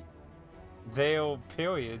be there,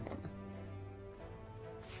 period.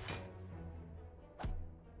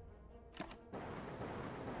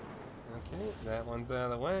 Okay, that one's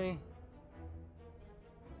out of the way.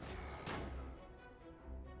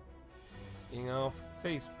 You know,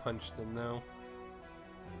 face punched in though.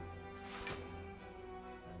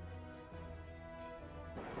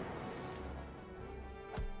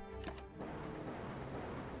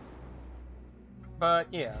 But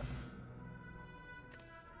yeah.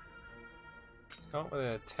 Start with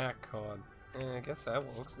an attack card. I guess that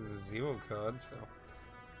works as a 0 card, so.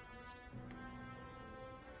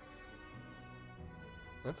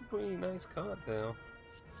 That's a pretty nice card, though.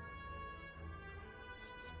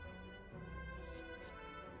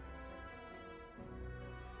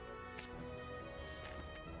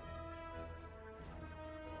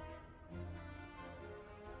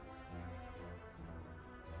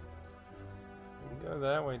 Go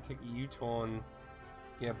that way, take a U-turn,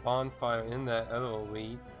 get bonfire in that other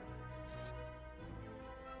elite.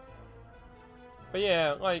 But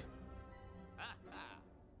yeah, like,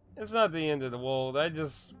 it's not the end of the world. They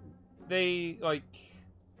just made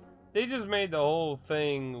the whole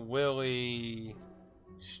thing really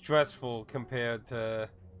stressful compared to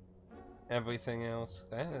everything else.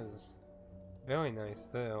 That is very nice,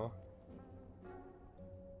 though.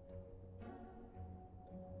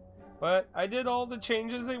 But I did all the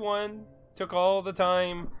changes they wanted. Took all the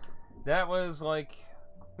time. That was like,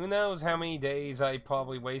 who knows how many days I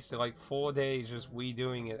probably wasted, like 4 days just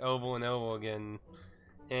redoing it over and over again.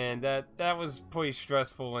 And that was pretty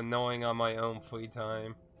stressful and annoying on my own free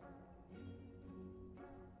time.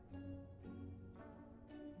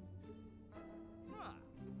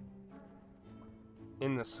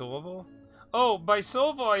 In the server? Oh, by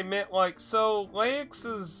server I meant like, so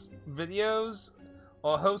Laix's videos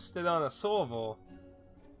are hosted on a server.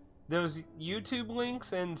 There's YouTube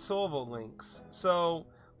links and server links. So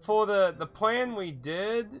for the plan we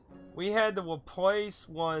did, we had to replace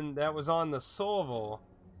one that was on the server.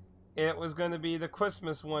 It was going to be the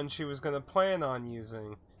Christmas one she was going to plan on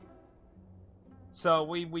using. So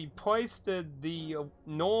we placed the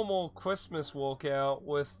normal Christmas workout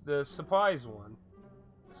with the surprise one.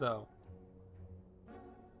 So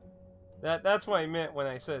that's what I meant when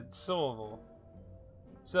I said server.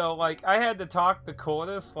 So, like, I had to talk to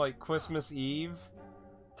Cordis, like, Christmas Eve.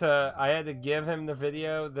 I had to give him the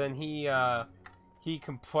video, then he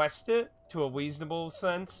compressed it to a reasonable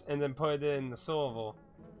sense, and then put it in the server.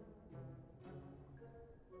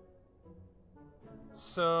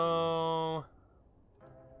 So,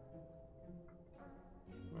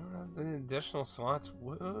 the additional slots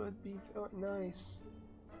would be very nice.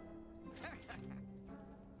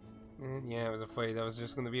 And yeah, I was afraid I was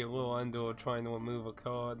just going to be a little under trying to remove a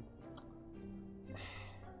card.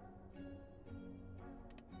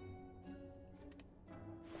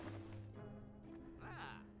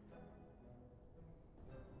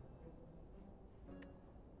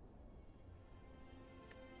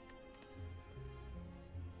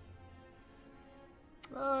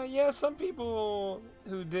 Yeah, some people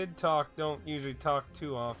who did talk don't usually talk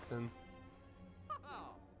too often.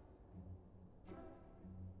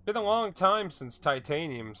 Been a long time since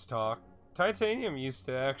Titanium's talked. Titanium used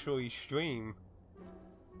to actually stream.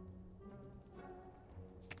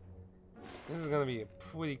 This is gonna be a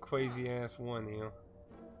pretty crazy ass one here.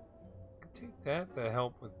 Could take that to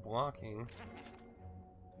help with blocking.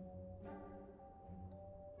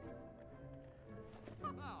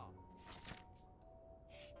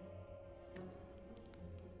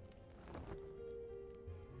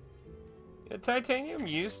 Yeah, Titanium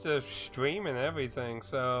used to stream and everything,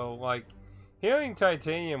 so like hearing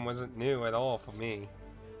Titanium wasn't new at all for me.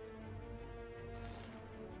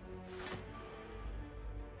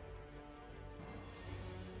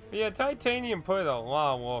 But yeah, Titanium put a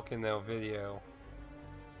lot of work in their video.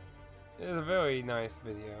 It's a very nice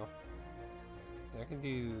video. So I can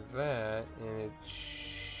do that, and it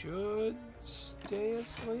should stay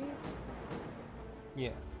asleep? Yeah,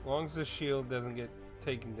 as long as the shield doesn't get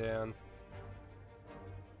taken down.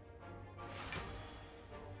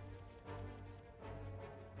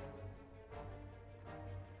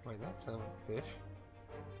 Wait, that's a fish.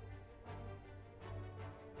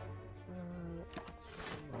 Let's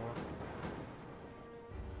try more.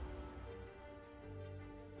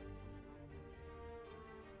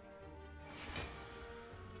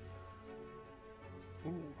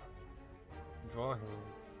 Ooh. Draw him.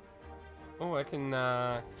 Oh, I can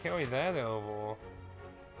carry that over.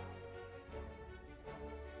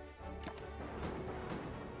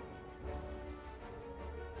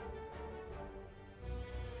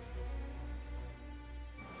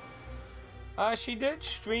 She did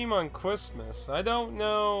stream on Christmas. I don't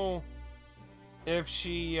know if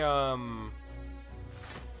she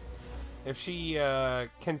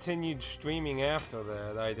continued streaming after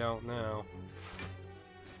that. I don't know.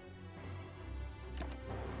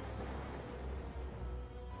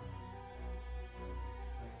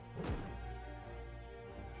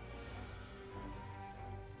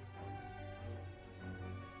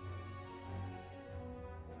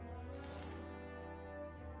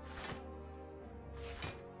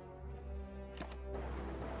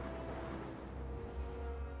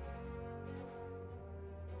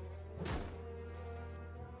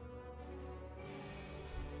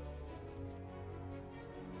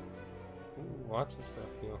 Lots of stuff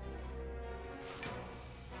here.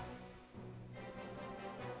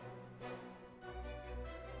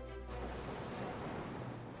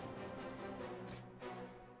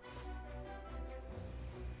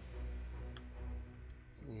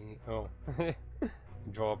 See, oh,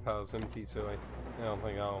 draw pile's empty, so I don't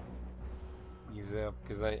think I'll use it up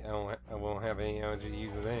because I won't have any energy to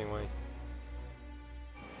use it anyway.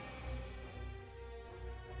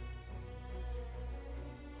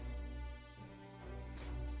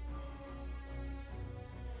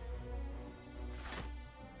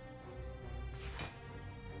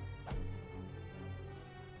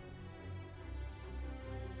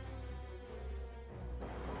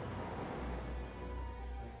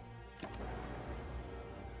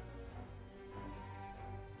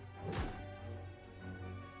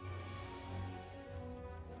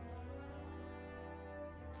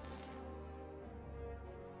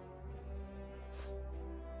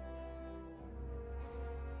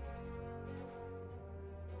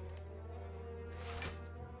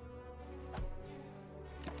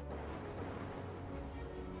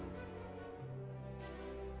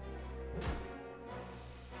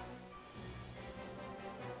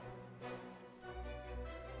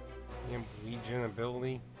 Regen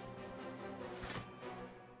ability.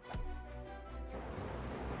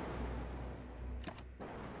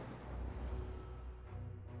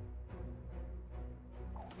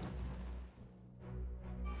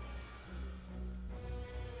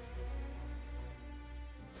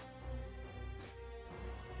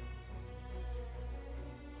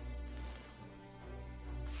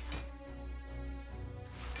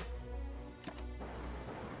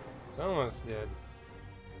 It's almost dead.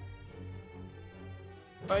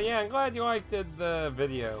 But yeah, I'm glad you liked the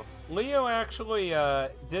video. Leo actually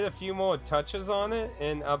did a few more touches on it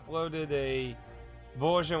and uploaded a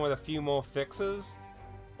version with a few more fixes.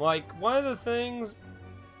 Like, one of the things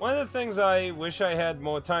I wish I had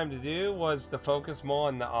more time to do was to focus more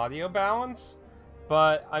on the audio balance.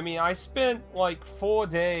 But, I mean, I spent like 4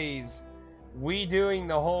 days redoing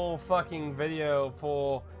the whole fucking video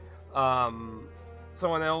for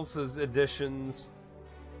someone else's editions.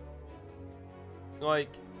 Like,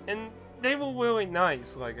 and they were really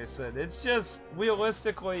nice, like I said. It's just,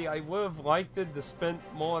 realistically, I would have liked it to spend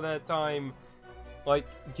more of that time, like,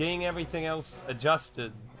 getting everything else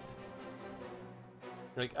adjusted.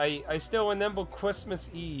 Like, I still remember Christmas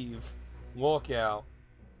Eve walkout.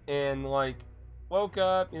 And, like, woke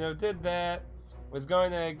up, you know, did that. Was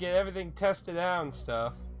going to get everything tested out and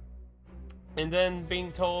stuff. And then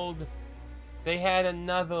being told they had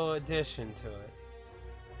another addition to it.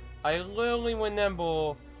 I literally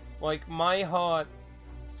remember, like, my heart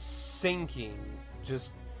sinking.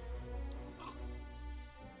 Just...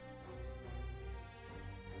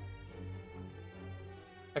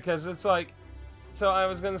 Because it's like... So I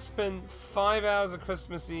was gonna spend 5 hours of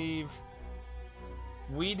Christmas Eve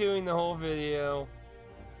redoing the whole video.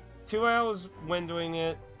 2 hours windowing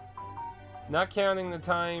it. Not counting the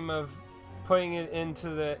time of putting it into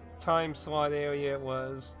the time slot area it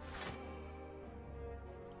was.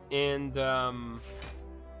 And, yeah, I'm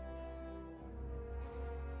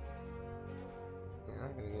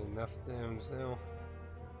gonna get enough damage now.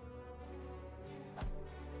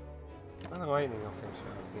 Oh, the lightning will finish off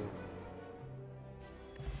here.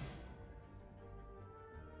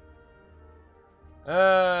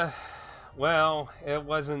 Well, it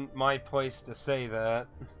wasn't my place to say that.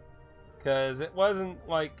 Because it wasn't,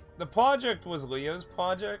 like, the project was Leo's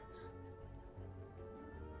project.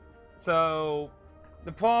 So,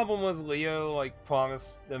 the problem was Leo, like,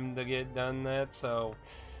 promised them to get done that, so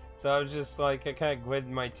I was just, like, I kind of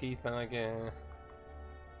gritted my teeth and, like, eh.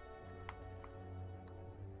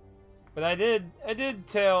 But I did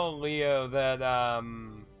tell Leo that,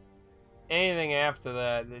 anything after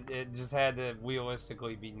that, it just had to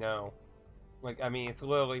realistically be no. Like, I mean, it's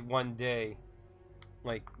literally one day.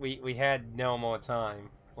 Like, we had no more time.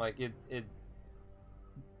 Like,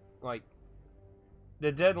 like,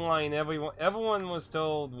 the deadline, everyone was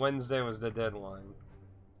told Wednesday was the deadline.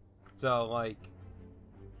 So, like,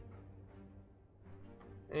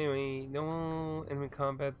 anyway, no enemy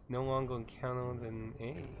combat's no longer encountered in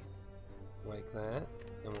A. Like that.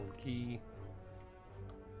 And we'll key.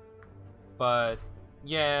 But,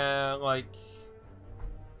 yeah, like,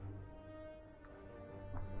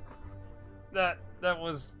 that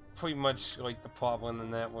was pretty much, like, the problem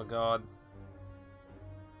in that regard.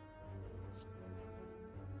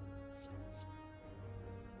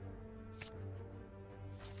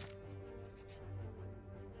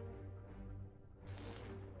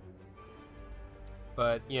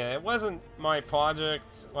 But, yeah, it wasn't my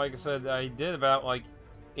project. Like I said, I did about, like,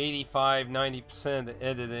 85–90% of the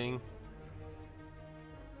editing.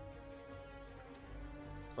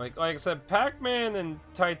 Like I said, Pac-Man and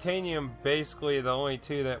Titanium basically the only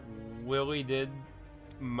two that really did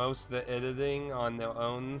most of the editing on their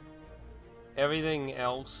own. Everything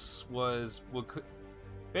else was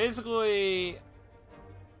basically,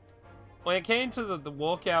 when it came to the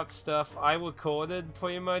walkout stuff, I recorded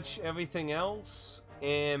pretty much everything else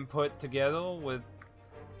and put together with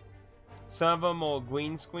some of them more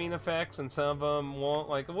green screen effects and some of them won't.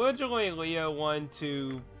 Like, originally Leo wanted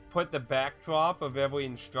to put the backdrop of every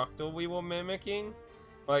instructor we were mimicking.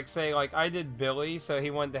 Like, say, like, I did Billy, so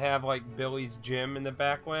he wanted to have, like, Billy's gym in the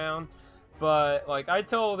background. But, like, I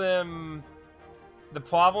told him the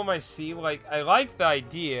problem I see, like, I like the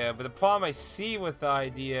idea, but the problem I see with the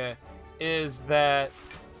idea is that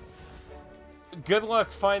good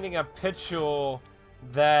luck finding a picture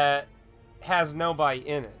that has nobody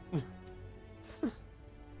in it.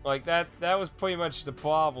 Like, that was pretty much the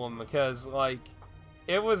problem, because, like,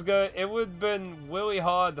 it was good. It would have been really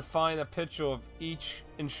hard to find a picture of each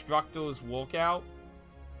instructor's workout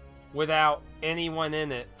without anyone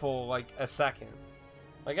in it for, like, a second.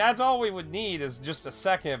 Like, that's all we would need is just a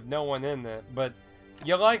second of no one in it, but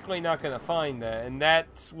you're likely not going to find that, and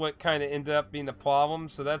that's what kind of ended up being the problem,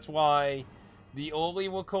 so that's why the early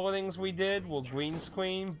recordings we did were green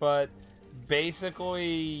screen, but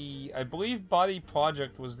basically, I believe Body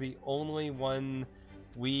Project was the only one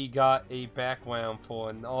we got a background for,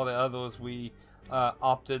 and all the others we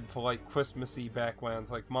opted for, like, Christmassy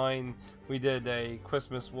backgrounds. Like mine, we did a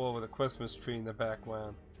Christmas wall with a Christmas tree in the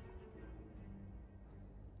background.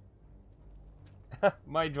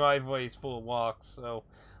 My driveway is full of walks, so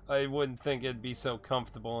I wouldn't think it'd be so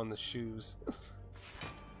comfortable in the shoes.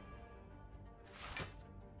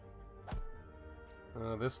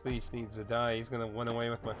 This thief needs to die. He's gonna run away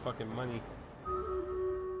with my fucking money.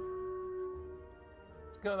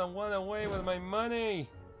 He's gonna run away with my money!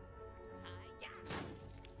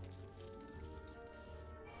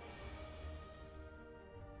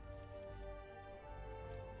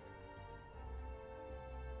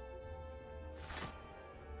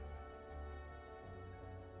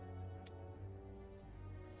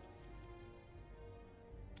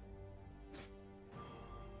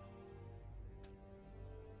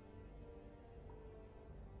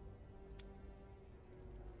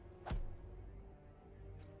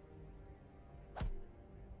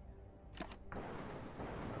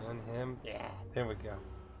 Yeah, there we go.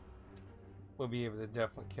 We'll be able to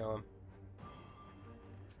definitely kill him.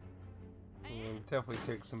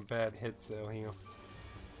 Definitely take some bad hits though here.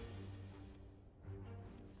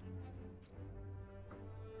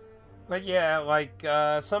 But yeah, like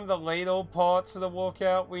some of the later parts of the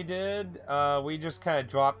walkout we did, we just kind of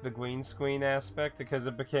dropped the green screen aspect because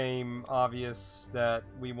it became obvious that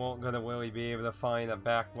we weren't going to really be able to find a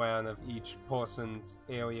background of each person's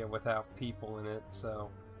area without people in it. So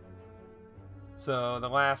the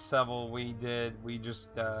last several we just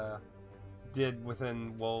did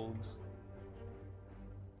within worlds.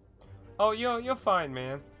 Oh, you're fine,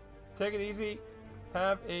 man. Take it easy.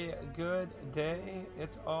 Have a good day.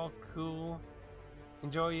 It's all cool.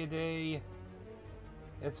 Enjoy your day.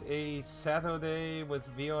 It's a Saturday with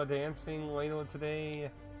VR dancing later today.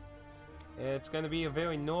 It's going to be a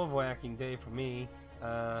very nerve-wracking day for me.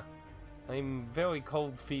 I'm very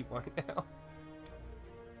cold feet right now.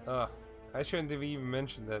 Ugh. I shouldn't have even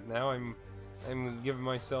mentioned that. Now I'm giving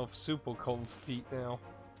myself super cold feet now.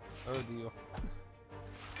 Oh dear.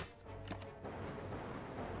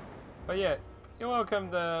 But yeah. You're welcome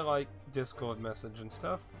to, like, Discord message and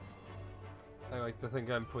stuff. I like to think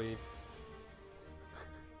I'm pretty...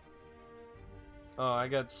 Oh, I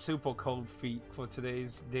got super cold feet for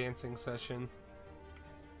today's dancing session.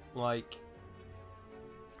 Like...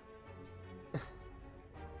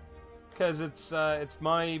 Because it's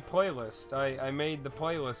my playlist. I made the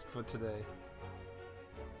playlist for today.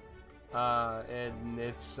 And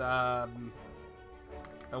it's,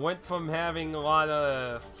 I went from having a lot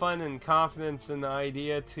of fun and confidence in the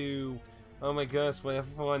idea to, oh my gosh, when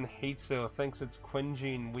everyone hates it or thinks it's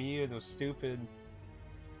cringy and weird or stupid.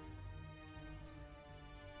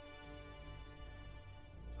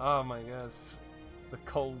 Oh my gosh, the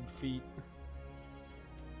cold feet.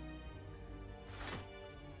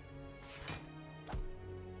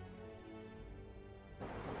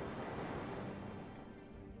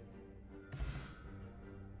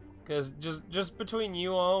 Because just between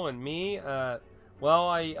you all and me, well,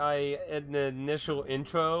 I in the initial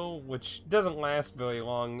intro, which doesn't last very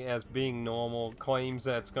long as being normal, claims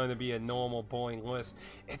that it's going to be a normal boring list.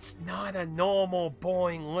 It's not a normal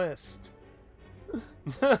boring list.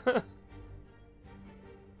 I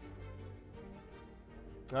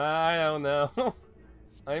don't know.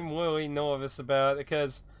 I'm really nervous about it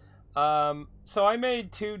because, so I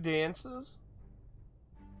made 2 dances.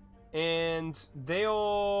 And they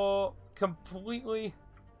all completely...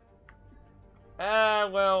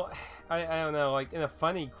 well, I don't know, like, in a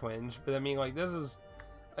funny cringe, but I mean, like, this is...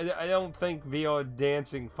 I don't think VR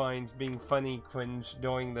dancing finds being funny cringe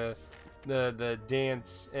during the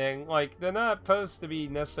dance, and, like, they're not supposed to be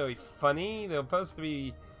necessarily funny, they're supposed to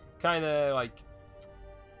be kind of, like...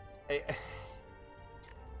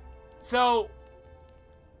 So,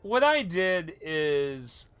 what I did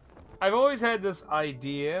is... I've always had this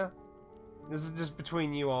idea... This is just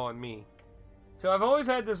between you all and me. So I've always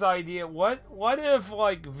had this idea, what if,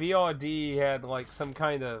 like, VRD had, like, some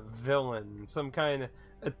kind of villain, some kind of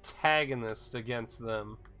antagonist against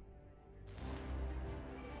them?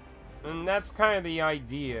 And that's kind of the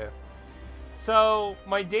idea. So,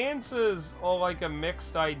 my dances are like a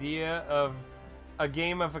mixed idea of a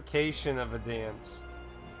gamification of a dance.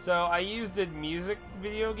 So, I used it in music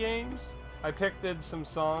video games. I picked some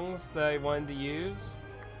songs that I wanted to use.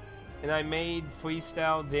 And I made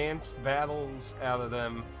freestyle dance battles out of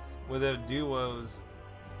them with their duos.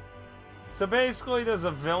 So basically there's a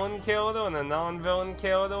villain character and a non-villain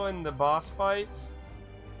character in the boss fights.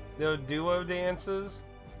 They're duo dances.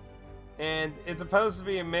 And it's supposed to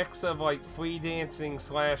be a mix of like free dancing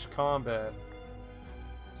 / combat.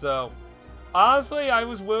 So, honestly, I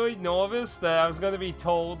was really nervous that I was going to be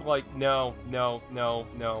told like, no. But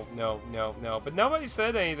nobody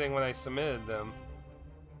said anything when I submitted them.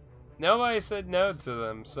 Nobody said no to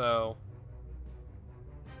them, so...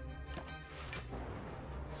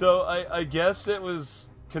 So, I guess it was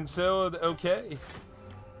considered okay.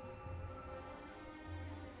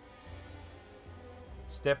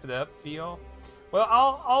 Step it up, VR? Well,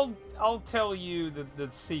 I'll tell you the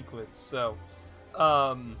secrets, so...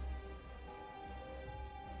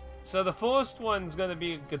 So the first one's gonna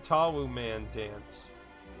be a Guitar Man dance.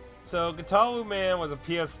 So, Guitar Man was a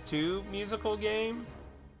PS2 musical game.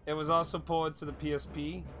 It was also ported to the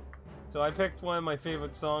PSP. So I picked one of my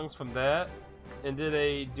favorite songs from that and did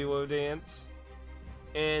a duo dance.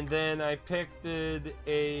 And then I picked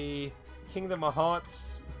a Kingdom of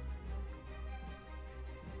Hearts.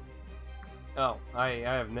 Oh,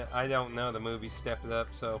 I don't know the movie Step It Up,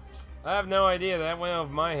 so I have no idea. That went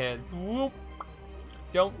over my head. Whoop.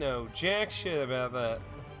 Don't know jack shit about that.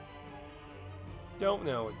 Don't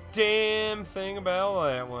know a damn thing about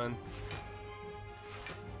that one.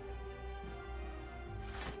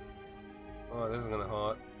 Oh, this is gonna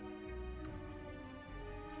hurt.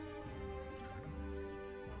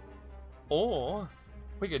 Or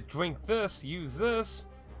we could drink this, use this,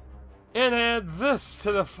 and add this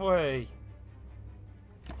to the fray.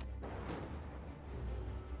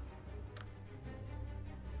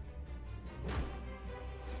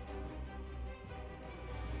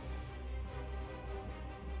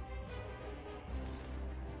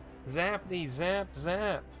 Zappity zap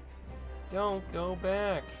zap. Don't go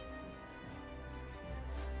back.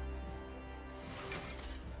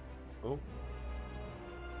 Oh.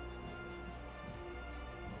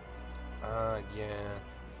 Yeah.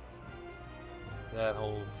 That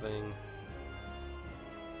whole thing.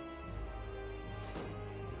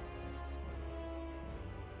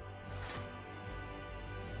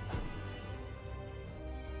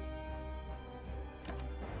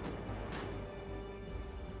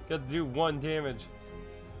 Got to do 1 damage.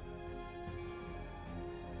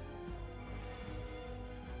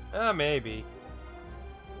 Maybe.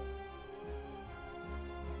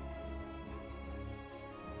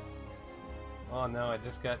 Oh no, I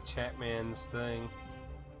just got Chatman's thing.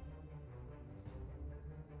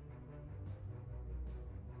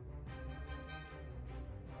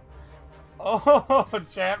 Oh,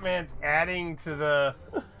 Chatman's adding to the...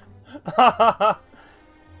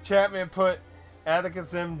 Chatman put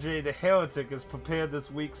Atticusmj the Heretic has prepared this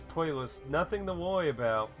week's playlist. Nothing to worry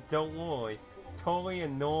about. Don't worry. Totally a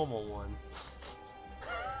normal one.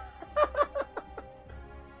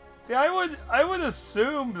 See, I would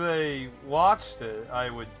assume they watched it. I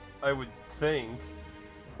would think.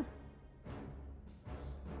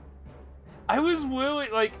 I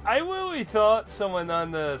really thought someone on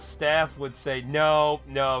the staff would say, no,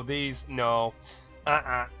 these, no.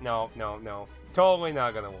 No. Totally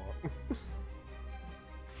not gonna work.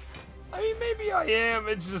 I mean, maybe I am,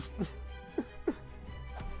 it's just...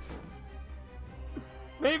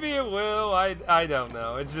 maybe it will, I don't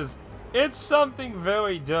know, it's just... It's something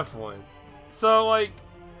very different. So, like,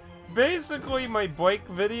 basically my break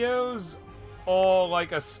videos are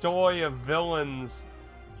like a story of villains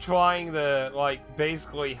trying to, like,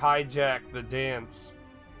 basically hijack the dance.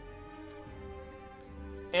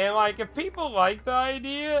 And, like, if people like the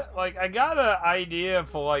idea, like, I got an idea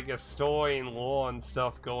for, like, a story and lore and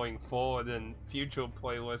stuff going forward in future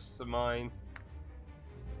playlists of mine.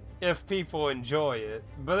 If people enjoy it.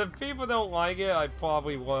 But if people don't like it, I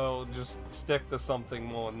probably will just stick to something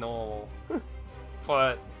more normal.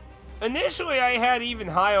 But initially I had even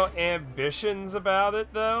higher ambitions about it,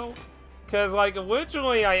 though. Because, like,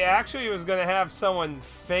 originally I actually was going to have someone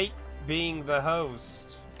fake being the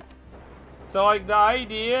host. So, like, the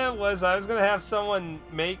idea was I was going to have someone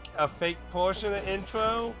make a fake portion of the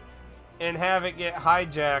intro and have it get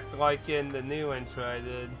hijacked like in the new intro I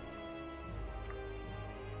did.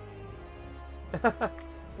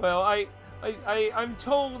 Well, I'm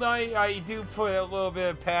told I do put a little bit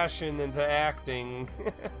of passion into acting.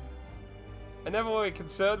 I never really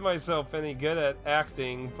considered myself any good at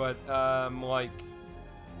acting, but, like,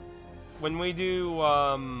 when we do,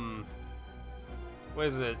 what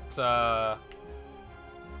is it,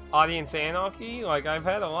 Audience Anarchy, like, I've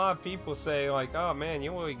had a lot of people say, like, oh man,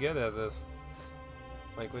 you're really good at this.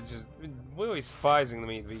 Like, which is really surprising to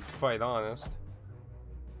me, to be quite honest.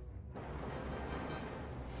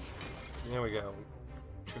 There we go.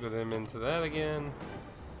 Triggered him into that again.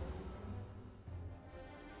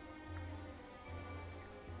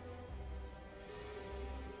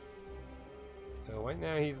 So right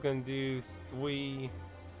now he's going to do 3.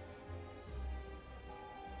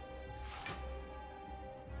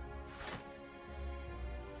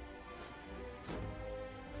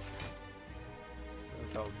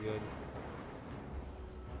 That's all good.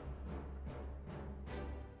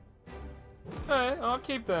 Alright, I'll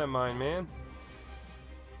keep that in mind, man.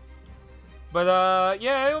 But,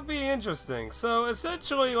 yeah, it'll be interesting. So,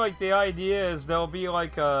 essentially, like, the idea is there'll be,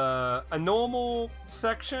 like, a normal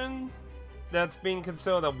section that's being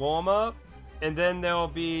considered a warm-up, and then there'll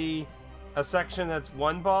be a section that's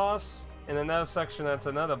one boss, and another section that's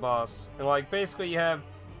another boss. And, like, basically you have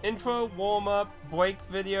intro, warm-up, break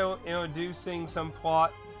video introducing some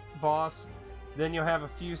plot, boss, then you'll have a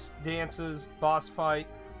few dances, boss fight,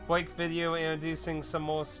 break video introducing some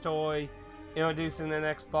more story, introducing the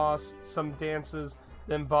next boss, some dances,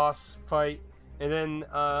 then boss fight, and then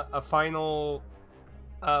a final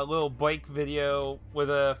little break video with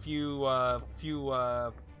a few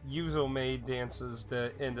user-made dances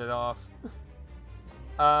that ended off.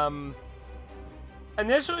 I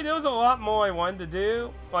initially there was a lot more I wanted to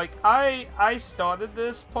do. Like, I started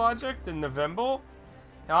this project in November.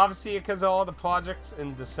 And obviously, because of all the projects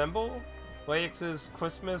in December. Laix's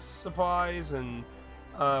Christmas supplies and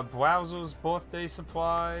Browser's birthday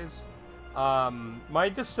supplies.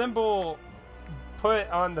 My December put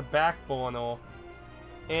it on the back burner.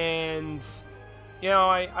 And, you know,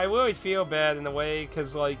 I really feel bad in a way,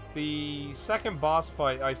 because, like, the second boss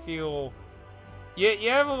fight, I feel... You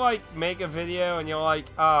ever, like, make a video and you're like,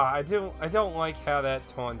 I don't like how that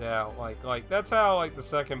turned out. Like that's how, like, the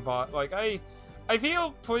second boss... Like, I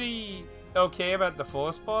feel pretty okay about the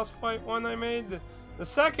first boss fight one I made. The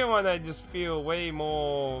second one I just feel way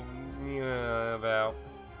more, about.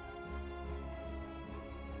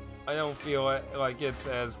 I don't feel like it's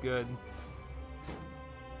as good.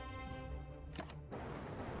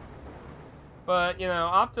 But, you know,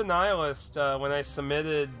 Optonihilist, when I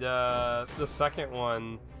submitted the second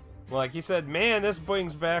one, like, he said, man, this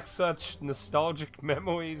brings back such nostalgic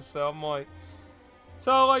memories, so I'm like...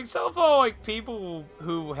 So, like, so far, like, people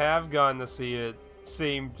who have gotten to see it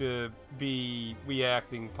seem to be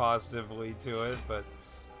reacting positively to it, but,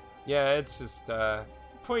 yeah, it's just,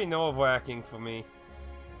 pretty nerve-wracking for me.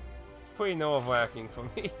 It's pretty nerve-wracking for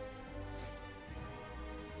me.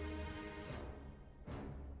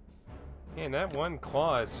 Man, that one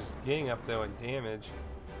claw is just getting up there in damage.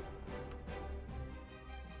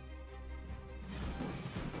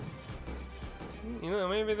 You know,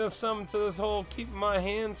 maybe there's something to this whole keeping my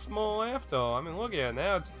hand small after all. I mean, look at it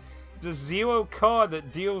now. It's a 0 card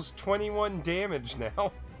that deals 21 damage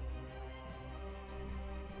now.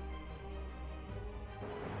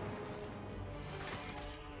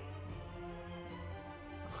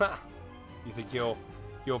 Ha! You think your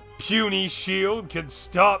puny shield can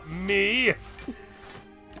stop me?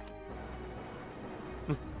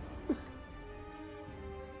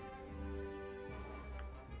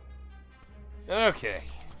 Okay.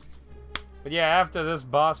 But yeah, after this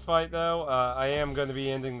boss fight, though, I am going to be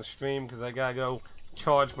ending the stream because I gotta go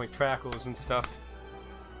charge my trackers and stuff.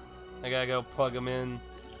 I gotta go plug them in.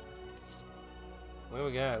 What do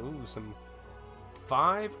we got? Ooh, some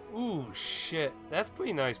 5? Ooh, shit. That's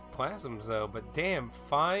pretty nice plasms, though. But damn,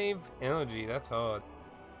 5 energy. That's hard.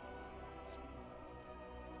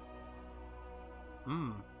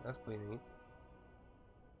 That's pretty neat.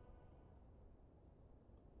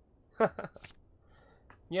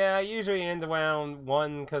 Yeah, I usually end around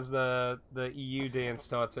 1 because the EU dance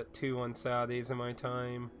starts at 2 on Saturdays in my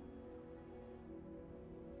time.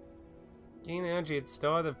 Gain energy at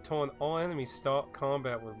start of turn. All enemies start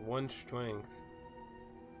combat with 1 strength.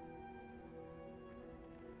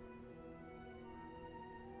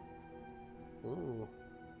 Ooh.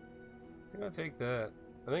 I think I'll take that.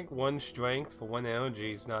 I think 1 strength for 1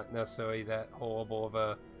 energy is not necessarily that horrible of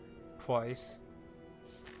a price.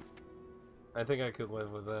 I think I could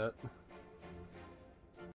live with that.